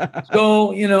amen.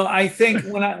 So, I think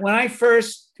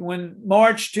when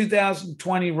March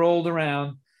 2020 rolled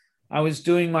around, I was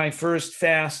doing my first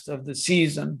fast of the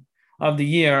season, of the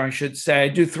year, I should say. I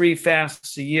do 3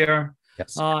 fasts a year.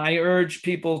 Yes. I urge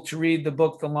people to read the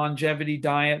book, The Longevity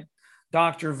Diet.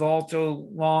 Dr. Valter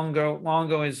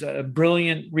Longo is a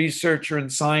brilliant researcher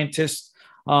and scientist.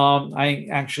 I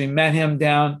actually met him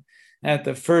down at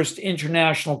the first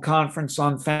international conference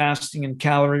on fasting and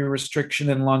calorie restriction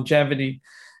and longevity.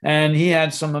 And he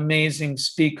had some amazing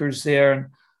speakers there.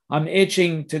 I'm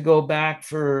itching to go back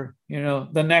for,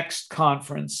 the next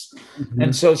conference. Mm-hmm.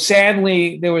 And so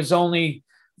sadly, there was only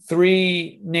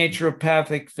 3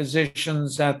 naturopathic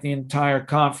physicians at the entire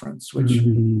conference, which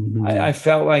I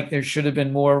felt like there should have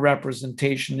been more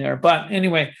representation there. But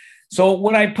anyway, so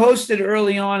what I posted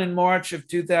early on in March of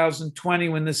 2020,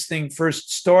 when this thing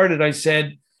first started, I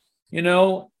said,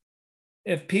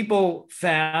 if people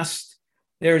fast,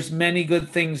 there's many good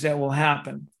things that will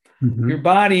happen. Mm-hmm. Your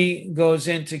body goes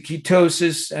into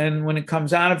ketosis, and when it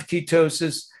comes out of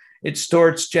ketosis, it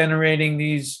starts generating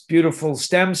these beautiful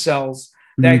stem cells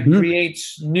that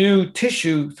creates new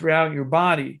tissue throughout your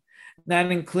body.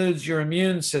 That includes your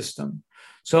immune system.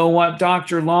 So what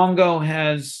Dr. Longo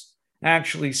has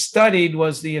actually studied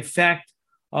was the effect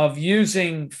of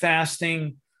using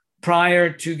fasting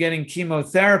prior to getting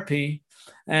chemotherapy,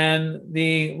 and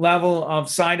the level of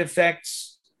side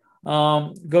effects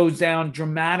goes down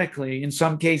dramatically. In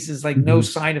some cases, like no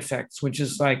side effects, which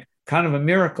is like kind of a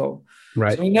miracle.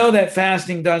 Right. So we know that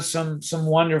fasting does some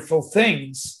wonderful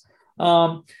things.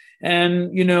 And,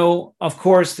 of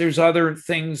course, there's other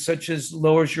things such as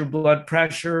lowers your blood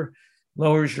pressure,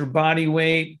 lowers your body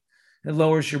weight, it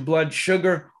lowers your blood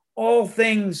sugar, all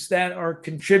things that are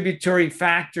contributory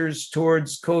factors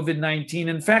towards COVID-19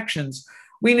 infections.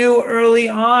 We knew early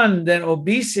on that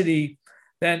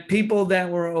that people that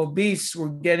were obese were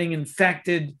getting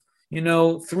infected,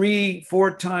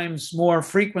 3-4 times more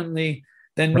frequently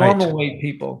than normal weight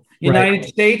people. United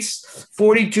States,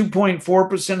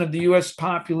 42.4% of the US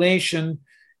population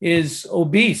is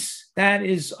obese. That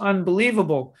is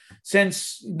unbelievable.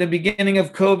 Since the beginning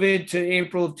of COVID to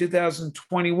April of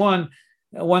 2021,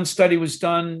 one study was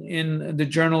done in the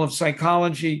Journal of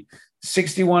Psychology.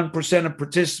 61% of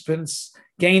participants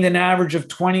gained an average of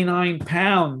 29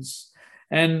 pounds,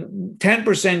 and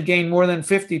 10% gained more than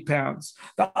 50 pounds.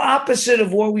 The opposite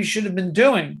of what we should have been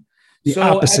doing.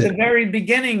 At the very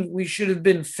beginning, we should have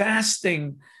been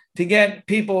fasting to get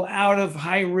people out of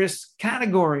high-risk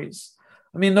categories.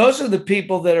 I mean, those are the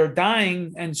people that are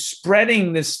dying and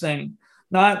spreading this thing,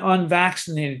 not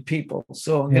unvaccinated people.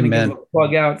 So I'm going to give a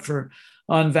plug out for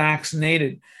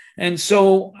unvaccinated. And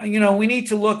so, we need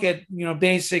to look at,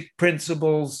 basic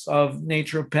principles of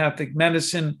naturopathic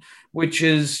medicine, which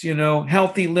is,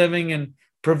 healthy living and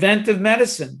preventive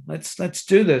medicine. Let's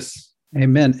do this.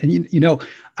 Amen. And,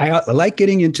 I like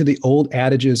getting into the old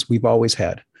adages we've always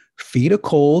had. Feed a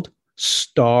cold,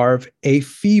 starve a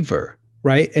fever,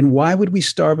 right? And why would we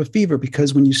starve a fever?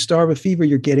 Because when you starve a fever,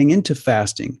 you're getting into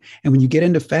fasting. And when you get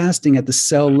into fasting at the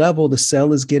cell level, the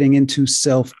cell is getting into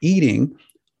self-eating,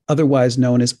 otherwise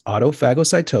known as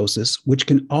autophagocytosis, which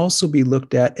can also be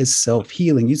looked at as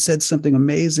self-healing. You said something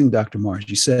amazing, Dr. Marsh.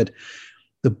 You said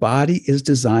the body is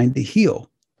designed to heal,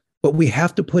 but we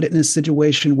have to put it in a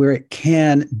situation where it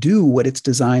can do what it's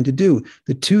designed to do.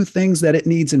 The 2 things that it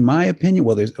needs, in my opinion,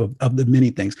 well, there's of the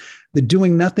many things, the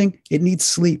doing nothing, it needs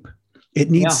sleep. It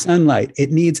needs sunlight.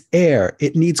 It needs air.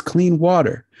 It needs clean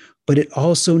water. But it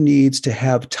also needs to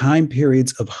have time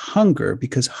periods of hunger,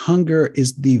 because hunger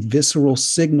is the visceral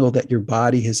signal that your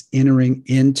body is entering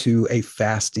into a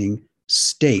fasting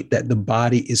state, that the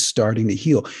body is starting to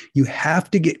heal. You have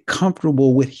to get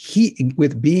comfortable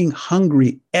with being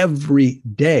hungry every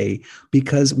day,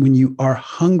 because when you are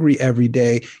hungry every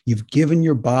day, you've given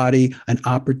your body an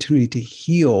opportunity to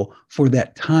heal for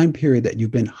that time period that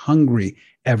you've been hungry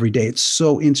every day. It's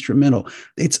so instrumental.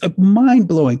 It's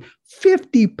mind-blowing.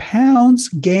 50 pounds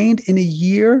gained in a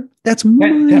year. That's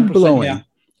mind-blowing.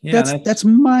 That's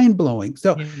mind-blowing.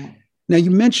 So now you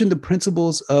mentioned the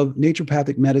principles of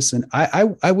naturopathic medicine.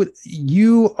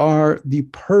 You are the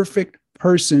perfect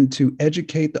person to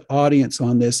educate the audience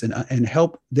on this and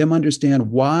help them understand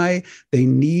why they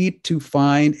need to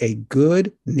find a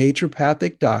good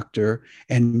naturopathic doctor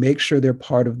and make sure they're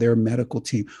part of their medical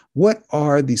team. What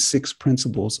are the 6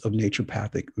 principles of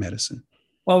naturopathic medicine?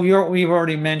 Well, we've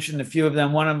already mentioned a few of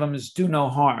them. One of them is do no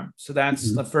harm. So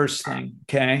that's the first thing.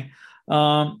 Okay.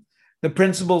 The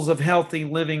principles of healthy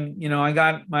living. I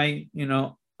got my,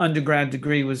 undergrad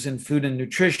degree was in food and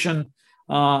nutrition.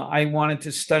 I wanted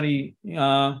to study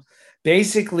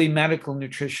basically medical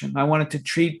nutrition. I wanted to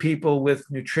treat people with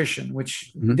nutrition,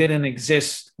 which didn't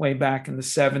exist way back in the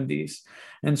 70s.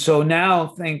 And so now,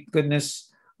 thank goodness,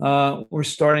 we're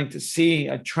starting to see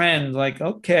a trend like,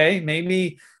 okay,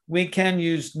 maybe we can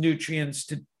use nutrients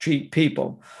to treat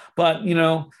people. But,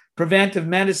 preventive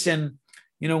medicine,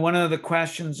 one of the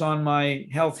questions on my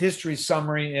health history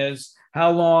summary is,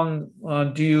 how long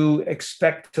do you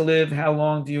expect to live? How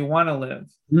long do you want to live?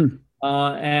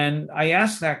 And I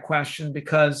ask that question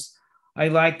because I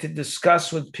like to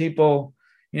discuss with people,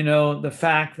 the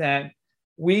fact that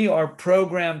we are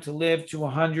programmed to live to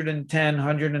 110,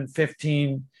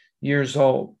 115 years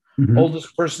old.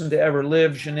 Oldest person to ever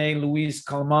live, Jeanne Louise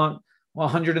Calment,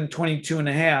 122 and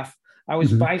a half. I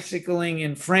was bicycling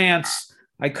in France.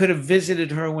 I could have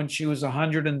visited her when she was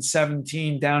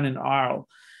 117 down in Arles.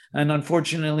 And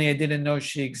unfortunately, I didn't know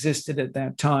she existed at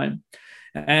that time.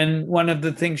 And one of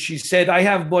the things she said, I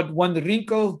have but one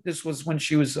wrinkle. This was when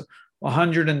she was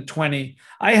 120.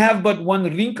 I have but one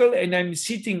wrinkle and I'm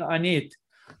sitting on it.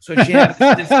 So she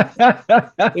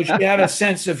had a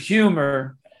sense of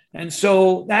humor. And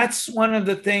so that's one of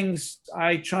the things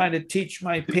I try to teach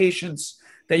my patients,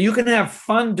 that you can have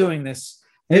fun doing this.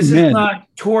 This is not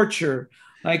torture.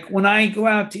 Like when I go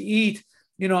out to eat,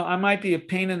 I might be a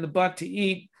pain in the butt to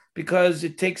eat because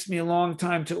it takes me a long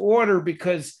time to order,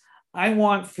 because I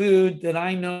want food that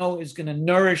I know is going to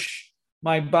nourish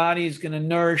my body, is going to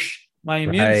nourish my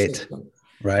immune system.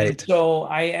 Right. And so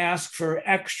I ask for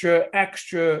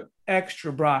extra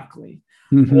broccoli.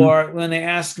 Or when they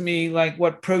ask me, like,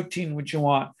 what protein would you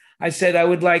want? I said, I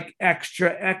would like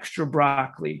extra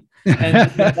broccoli.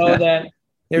 And you know that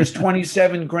there's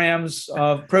 27 grams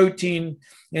of protein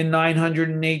in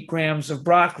 908 grams of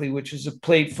broccoli, which is a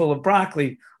plate full of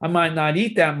broccoli. I might not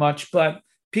eat that much, but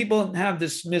people have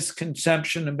this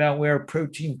misconception about where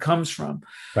protein comes from.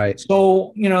 Right.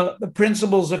 So, the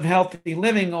principles of healthy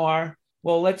living are,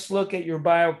 well, let's look at your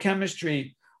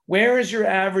biochemistry. Where is your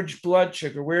average blood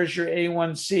sugar? Where's your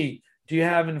A1C? Do you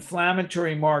have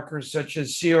inflammatory markers such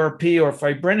as CRP or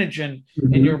fibrinogen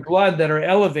in your blood that are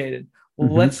elevated?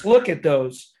 Well, let's look at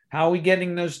those. How are we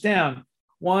getting those down?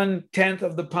 1/10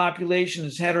 of the population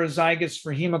is heterozygous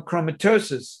for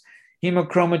hemochromatosis.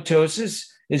 Hemochromatosis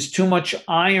is too much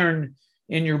iron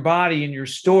in your body, in your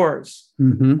stores.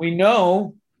 We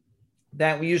know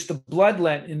that we used to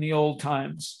bloodlet in the old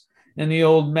times, in the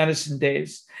old medicine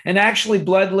days. And actually,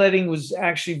 bloodletting was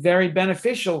actually very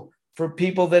beneficial for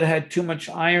people that had too much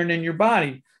iron in your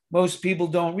body. Most people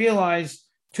don't realize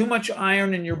too much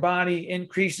iron in your body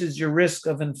increases your risk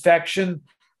of infection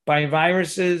by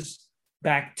viruses,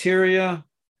 bacteria,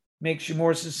 makes you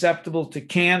more susceptible to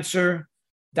cancer,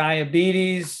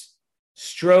 diabetes,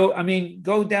 stroke. I mean,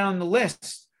 go down the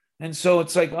list. And so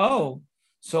it's like,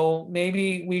 so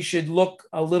maybe we should look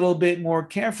a little bit more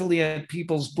carefully at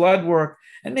people's blood work,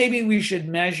 and maybe we should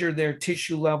measure their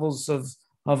tissue levels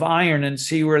of iron and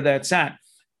see where that's at.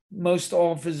 Most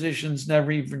all physicians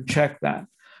never even check that.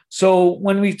 So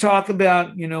when we talk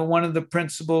about, one of the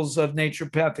principles of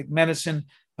naturopathic medicine,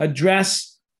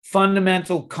 address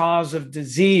fundamental cause of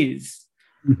disease.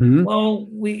 Well,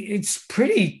 it's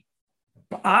pretty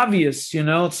obvious,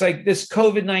 it's like this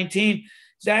COVID-19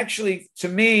 is actually, to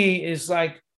me,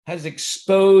 has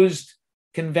exposed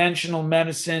conventional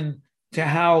medicine to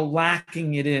how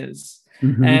lacking it is.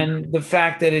 And the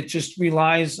fact that it just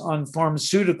relies on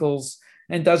pharmaceuticals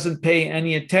and doesn't pay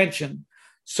any attention.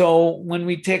 So when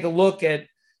we take a look at,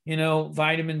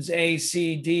 vitamins A,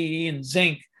 C, D, E, and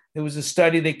zinc, there was a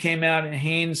study that came out, a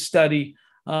Haynes study,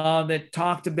 that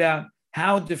talked about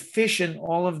how deficient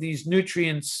all of these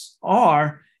nutrients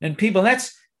are in people.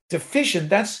 That's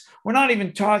deficient. We're not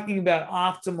even talking about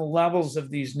optimal levels of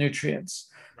these nutrients.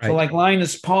 Right. So like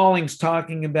Linus Pauling's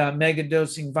talking about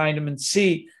megadosing vitamin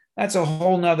C, that's a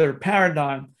whole nother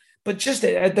paradigm. But just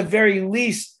at the very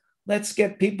least, let's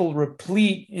get people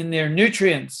replete in their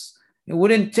nutrients. It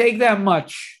wouldn't take that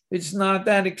much. It's not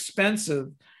that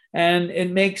expensive. And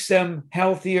it makes them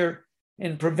healthier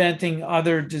in preventing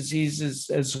other diseases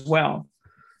as well.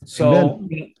 So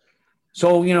we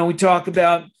talk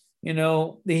about,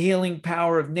 the healing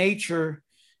power of nature,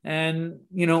 and,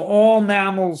 all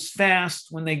mammals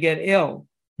fast when they get ill.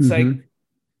 It's like,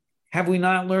 have we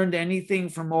not learned anything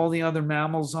from all the other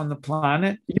mammals on the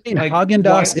planet? You mean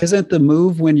Haagen-Dazs isn't the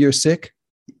move when you're sick?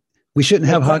 We shouldn't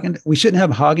have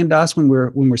Haagen-Dazs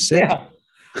when we're sick. Yeah.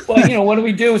 But, what do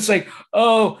we do? It's like,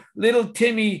 oh, little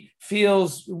Timmy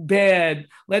feels bad.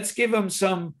 Let's give him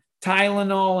some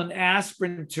Tylenol and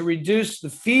aspirin to reduce the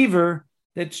fever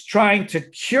that's trying to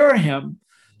cure him.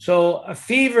 So a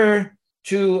fever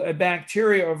to a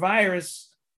bacteria or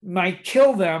virus might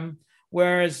kill them,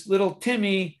 whereas little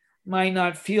Timmy might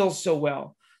not feel so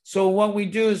well. So what we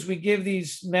do is we give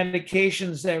these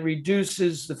medications that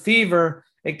reduces the fever,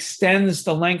 extends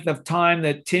the length of time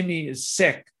that Timmy is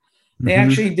sick. They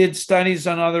actually did studies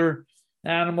on other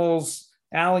animals,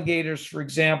 alligators, for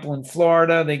example, in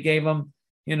Florida. They gave them,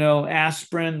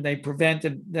 aspirin. They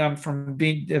prevented them from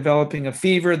developing a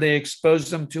fever. They exposed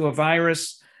them to a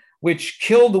virus, which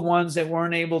killed the ones that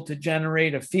weren't able to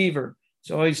generate a fever.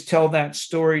 So I always tell that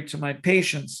story to my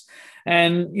patients.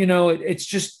 And,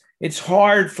 it's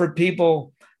hard for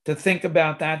people to think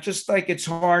about that, just like it's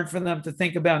hard for them to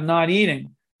think about not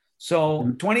eating.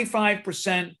 So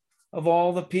 25% of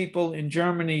all the people in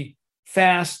Germany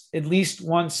fast at least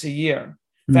once a year.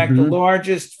 In fact, the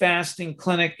largest fasting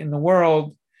clinic in the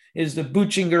world is the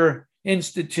Buchinger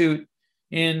Institute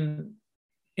in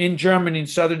Germany, in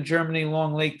southern Germany,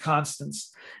 along Lake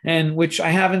Constance, and which I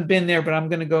haven't been there, but I'm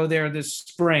going to go there this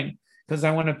spring because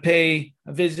I want to pay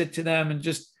a visit to them and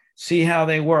just see how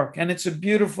they work. And it's a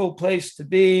beautiful place to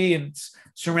be, and it's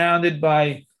surrounded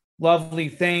by lovely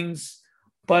things,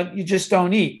 but you just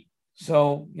don't eat.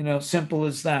 So, simple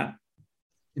as that.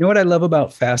 You know what I love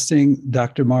about fasting,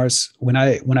 Dr. Mars? When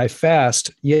I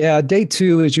fast, day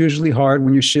 2 is usually hard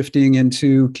when you're shifting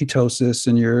into ketosis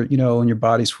and your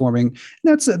body's forming. And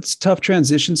that's a tough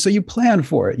transition. So you plan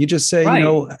for it. You just say,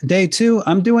 right. Day 2,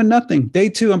 I'm doing nothing. Day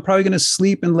 2, I'm probably going to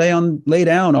sleep and lay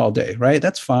down all day, right?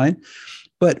 That's fine.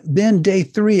 But then day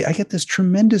 3, I get this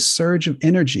tremendous surge of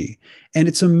energy. And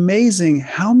it's amazing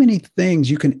how many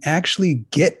things you can actually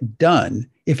get done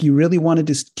if you really wanted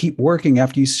to keep working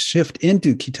after you shift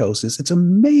into ketosis. It's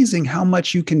amazing how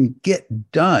much you can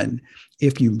get done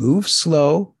if you move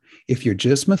slow, if you're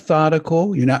just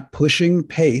methodical, you're not pushing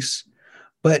pace.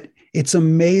 But it's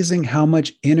amazing how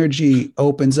much energy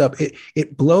opens up.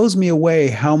 It blows me away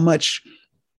how much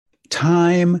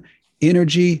time,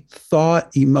 energy, thought,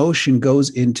 emotion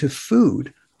goes into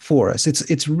food for us.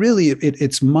 It's really,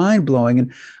 it's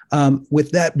mind-blowing. And with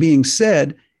that being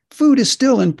said, food is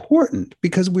still important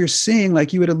because we're seeing,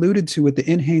 like you had alluded to with the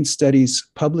NHANES studies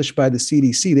published by the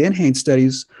CDC. The NHANES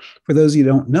studies, for those of you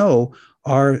who don't know,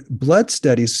 are blood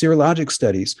studies, serologic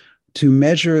studies to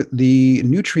measure the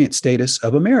nutrient status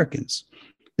of Americans.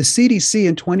 The CDC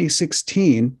in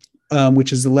 2016,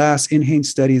 which is the last NHANES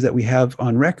studies that we have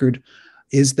on record,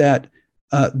 is that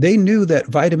they knew that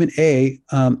vitamin A,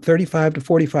 35 to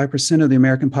 45% of the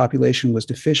American population was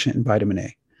deficient in vitamin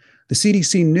A. The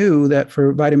CDC knew that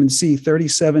for vitamin C,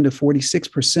 37 to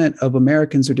 46% of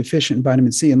Americans are deficient in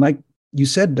vitamin C. And like you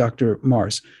said, Dr.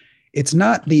 Mars, it's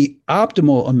not the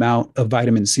optimal amount of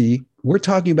vitamin C. We're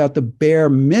talking about the bare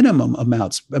minimum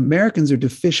amounts. Americans are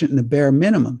deficient in the bare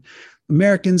minimum.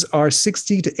 Americans are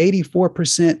 60 to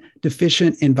 84%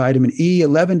 deficient in vitamin E,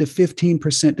 11 to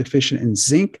 15% deficient in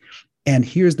zinc. And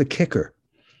here's the kicker,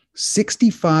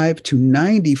 65 to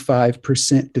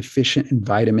 95% deficient in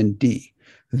vitamin D.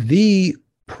 The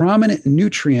prominent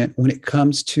nutrient when it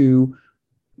comes to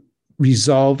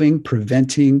resolving,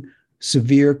 preventing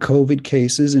severe COVID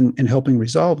cases and helping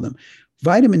resolve them.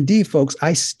 Vitamin D, folks,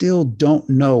 I still don't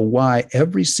know why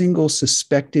every single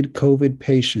suspected COVID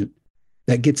patient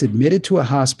that gets admitted to a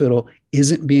hospital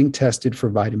isn't being tested for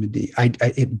vitamin D.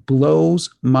 It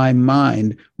blows my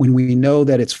mind when we know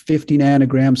that it's 50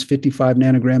 nanograms, 55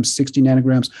 nanograms, 60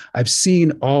 nanograms. I've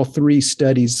seen all 3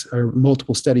 studies or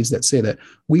multiple studies that say that.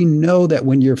 We know that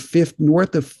when you're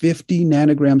north of 50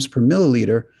 nanograms per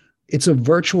milliliter, it's a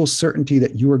virtual certainty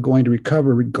that you are going to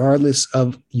recover regardless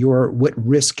of what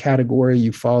risk category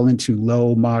you fall into,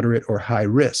 low, moderate, or high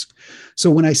risk.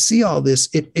 So when I see all this,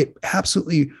 it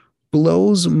absolutely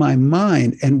blows my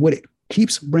mind. And what it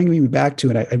keeps bringing me back to,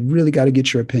 and I really got to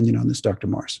get your opinion on this, Dr.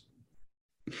 Mars.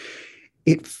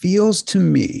 It feels to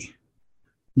me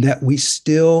that we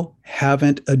still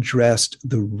haven't addressed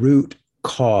the root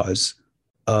cause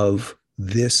of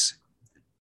this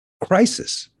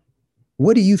crisis.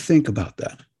 What do you think about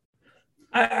that?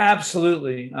 I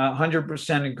absolutely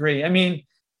 100% agree. I mean,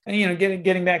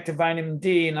 getting back to vitamin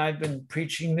D, and I've been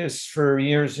preaching this for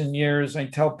years and years. I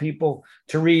tell people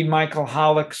to read Michael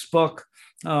Hollick's book,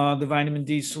 The Vitamin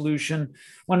D Solution.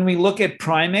 When we look at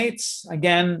primates,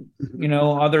 again,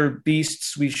 other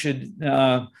beasts we should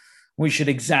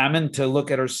examine to look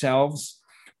at ourselves.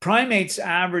 Primates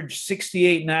average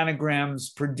 68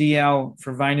 nanograms per DL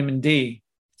for vitamin D.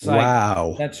 It's like,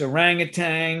 Wow. that's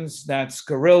orangutans, that's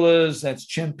gorillas, that's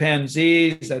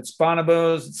chimpanzees, that's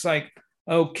bonobos. It's like,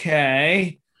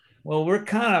 okay, well, we're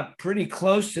kind of pretty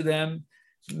close to them.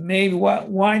 Maybe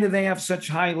why do they have such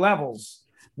high levels?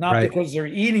 Not Right. because they're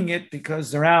eating it, because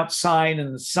they're outside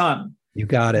in the sun. You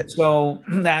got it. So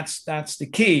that's the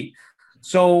key.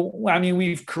 So, I mean,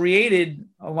 we've created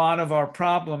a lot of our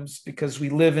problems because we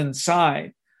live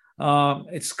inside.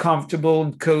 It's comfortable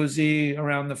and cozy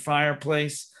around the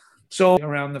fireplace. So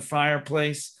around the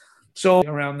fireplace. So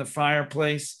around the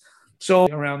fireplace. So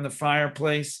around the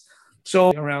fireplace.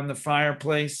 So around the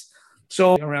fireplace.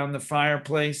 So around the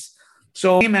fireplace.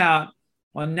 So I came out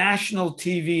on national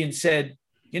TV and said,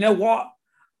 you know what?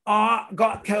 I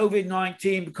got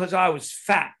COVID-19 because I was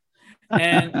fat.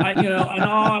 And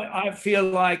I feel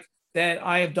like that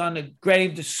I have done a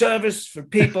grave disservice for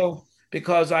people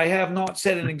because I have not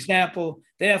set an example.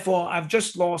 Therefore, I've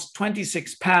just lost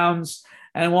 26 pounds.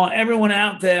 And I want everyone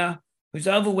out there who's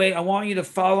overweight, I want you to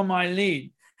follow my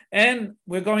lead. And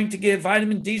we're going to give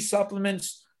vitamin D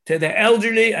supplements to the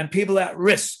elderly and people at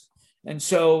risk. And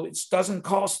so it doesn't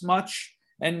cost much.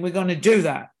 And we're going to do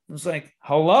that. It's like,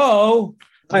 hello,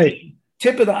 Right.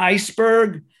 Tip of the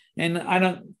iceberg. And I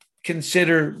don't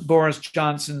consider Boris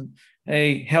Johnson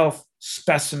a health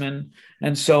specimen.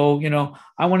 And so,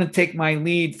 I want to take my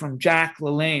lead from Jack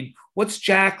LaLanne. What's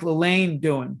Jack LaLanne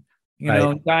doing?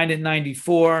 Right. Died at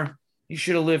 94. He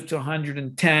should have lived to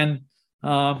 110,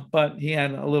 but he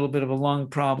had a little bit of a lung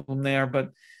problem there.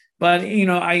 But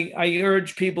I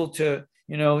urge people to,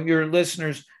 your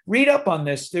listeners, read up on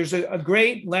this. There's a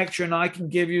great lecture, and I can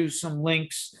give you some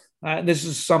links. This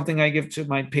is something I give to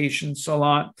my patients a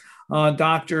lot.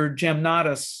 Dr.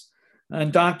 Gemnatis.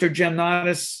 And Dr.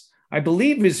 Gemnatis, I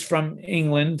believe, is from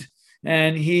England,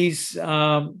 and he's,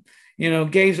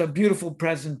 gave a beautiful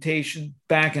presentation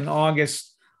back in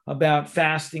August about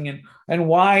fasting and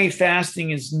why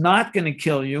fasting is not going to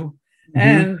kill you. Mm-hmm.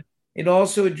 And it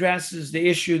also addresses the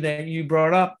issue that you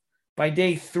brought up. By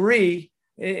day 3,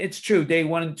 it's true. Day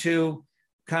 1 and 2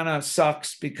 kind of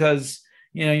sucks because,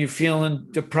 you're feeling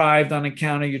deprived on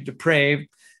account of you're depraved.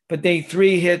 But day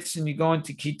 3 hits and you go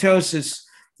into ketosis.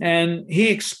 And he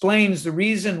explains the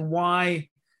reason why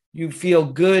you feel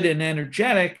good and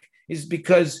energetic is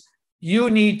because you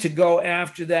need to go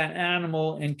after that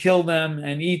animal and kill them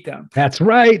and eat them. That's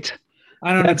right.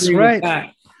 I don't That's agree right. with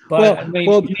that. But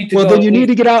then you need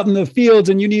to get out in the fields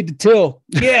and you need to till.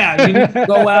 Yeah, you need to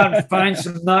go out and find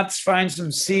some nuts, find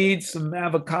some seeds, some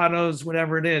avocados,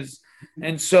 whatever it is.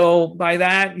 And so by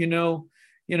that,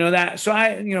 that. So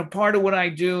I, part of what I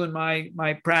do in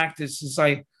my practice is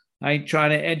I try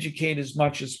to educate as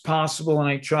much as possible, and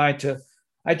I try to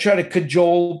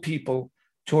cajole people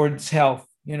towards health.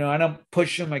 I don't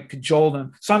push them, I cajole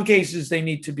them. Some cases they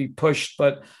need to be pushed,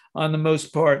 but on the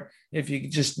most part, if you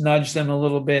just nudge them a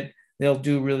little bit, they'll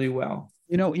do really well.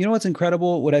 You know what's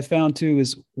incredible? What I found too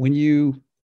is when you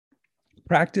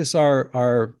practice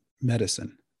our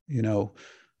medicine,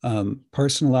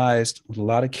 personalized with a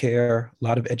lot of care, a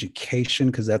lot of education,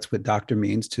 because that's what doctor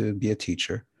means, to be a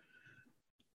teacher.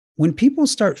 When people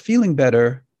start feeling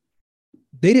better,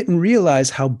 they didn't realize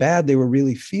how bad they were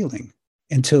really feeling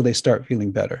until they start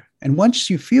feeling better. And once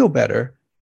you feel better,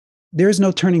 there's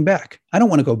no turning back. I don't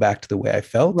want to go back to the way I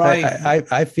felt. Right.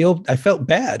 I felt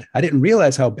bad. I didn't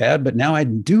realize how bad, but now I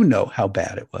do know how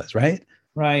bad it was. Right.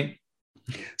 Right.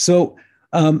 So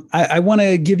I want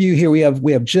to give you here. We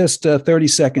have just 30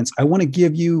 seconds. I want to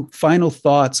give you final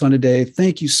thoughts on today.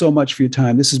 Thank you so much for your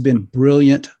time. This has been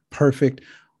brilliant. Perfect.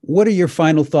 What are your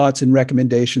final thoughts and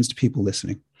recommendations to people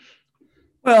listening?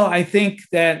 Well, I think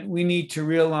that we need to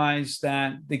realize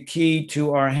that the key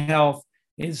to our health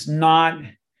is not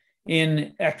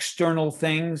in external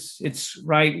things. It's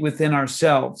right within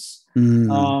ourselves.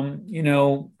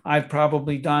 I've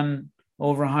probably done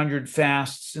over 100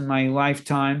 fasts in my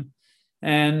lifetime.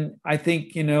 And I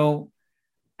think,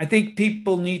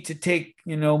 people need to take,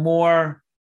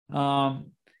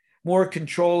 more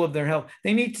control of their health.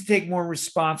 They need to take more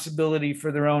responsibility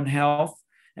for their own health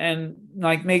and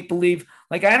make believe,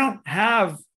 I don't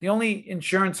have, the only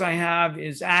insurance I have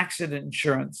is accident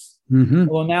insurance. Mm-hmm.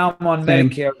 Well, now I'm on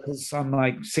Medicare because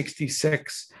I'm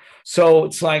 66. So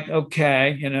it's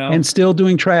okay, And still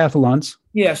doing triathlons.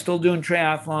 Yeah, still doing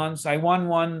triathlons. I won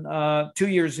one 2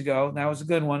 years ago. That was a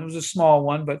good one. It was a small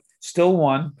one, but still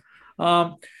won.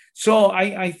 So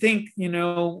I think,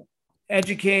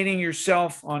 educating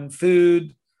yourself on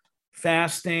food,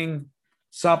 fasting,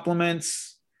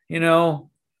 supplements,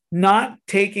 not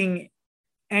taking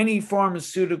any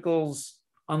pharmaceuticals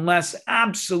unless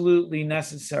absolutely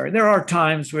necessary. There are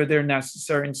times where they're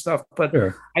necessary and stuff, but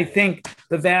sure. I think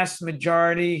the vast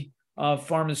majority of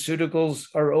pharmaceuticals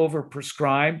are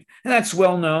overprescribed, and that's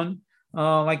well known,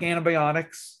 like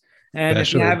antibiotics. And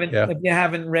if you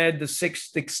haven't read The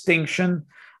Sixth Extinction,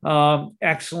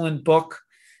 excellent book,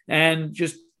 and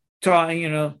just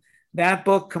that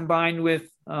book combined with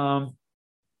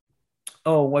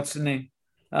what's the name?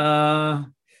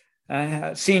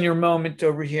 Senior moment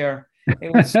over here.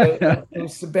 It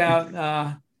was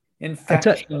about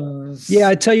infections.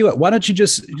 I tell you what, why don't you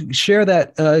just share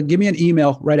that? Give me an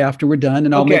email right after we're done,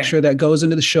 and I'll make sure that goes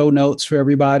into the show notes for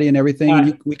everybody and everything.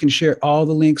 And we can share all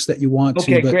the links that you want to.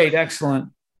 Okay, great.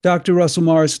 Excellent. Dr. Russell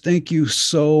Marrs, thank you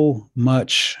so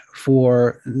much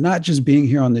for not just being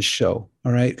here on this show,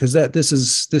 all right? Because this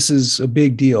is a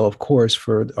big deal, of course,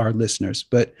 for our listeners.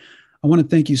 But I want to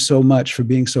thank you so much for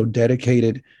being so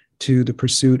dedicated to the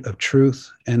pursuit of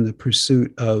truth and the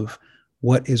pursuit of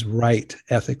what is right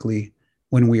ethically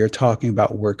when we are talking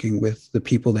about working with the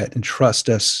people that entrust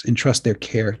their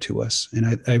care to us.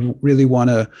 And I really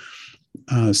want to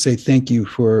say thank you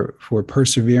for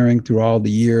persevering through all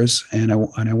the years. And I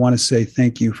want to say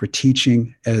thank you for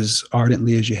teaching as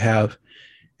ardently as you have.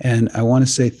 And I want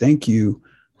to say thank you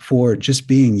for just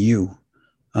being you,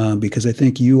 because I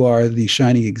think you are the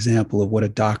shining example of what a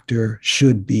doctor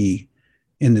should be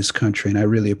in this country. And I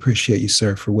really appreciate you,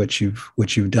 sir, for what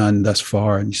you've done thus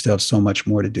far. And you still have so much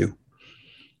more to do.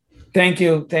 Thank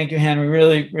you, Henry.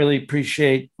 Really, really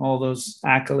appreciate all those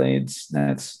accolades.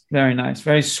 That's very nice,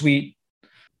 very sweet.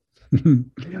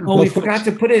 We forgot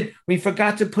to put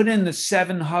in the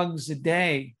 7 hugs a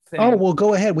day thing. Oh, well,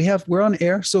 go ahead. We're on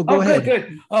air, so go ahead.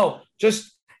 Good. Oh,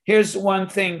 just here's one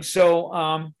thing.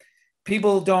 So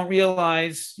people don't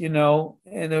realize,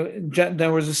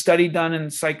 there was a study done in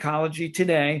Psychology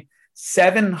Today.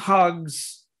 7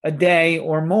 hugs a day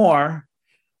or more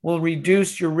will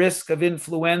reduce your risk of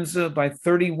influenza by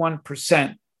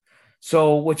 31%.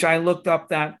 So, which I looked up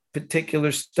that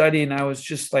particular study and I was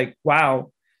just like,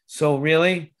 wow. So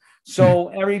really? So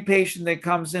every patient that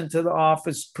comes into the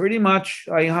office, pretty much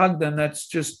I hug them. That's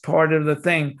just part of the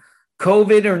thing.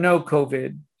 COVID or no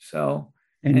COVID. So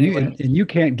anyway. You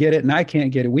can't get it and I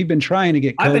can't get it. We've been trying to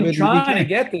get COVID. I've been trying to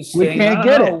get this thing. We can't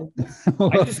get it.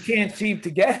 I just can't seem to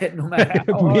get it no matter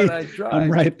how hard I try. I'm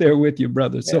right there with you,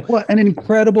 brother. Yeah. So what an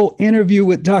incredible interview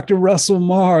with Dr. Russell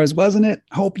Marrs, wasn't it?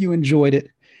 Hope you enjoyed it.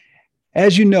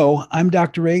 As you know, I'm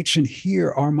Dr. H, and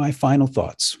here are my final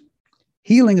thoughts.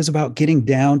 Healing is about getting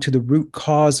down to the root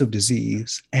cause of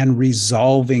disease and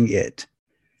resolving it.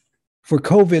 For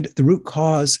COVID, the root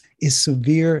cause is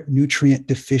severe nutrient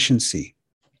deficiency.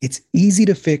 It's easy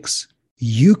to fix,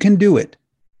 you can do it,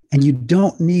 and you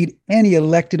don't need any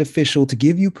elected official to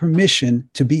give you permission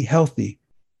to be healthy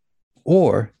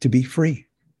or to be free.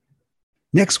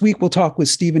 Next week, we'll talk with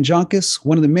Stephen Jonkis,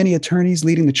 one of the many attorneys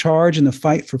leading the charge in the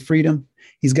fight for freedom.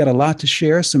 He's got a lot to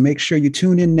share, so make sure you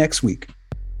tune in next week.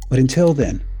 But until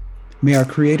then, may our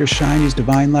Creator shine His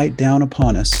divine light down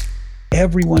upon us,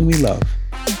 everyone we love,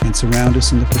 and surround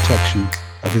us in the protection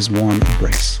of His warm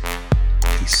embrace.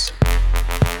 Peace.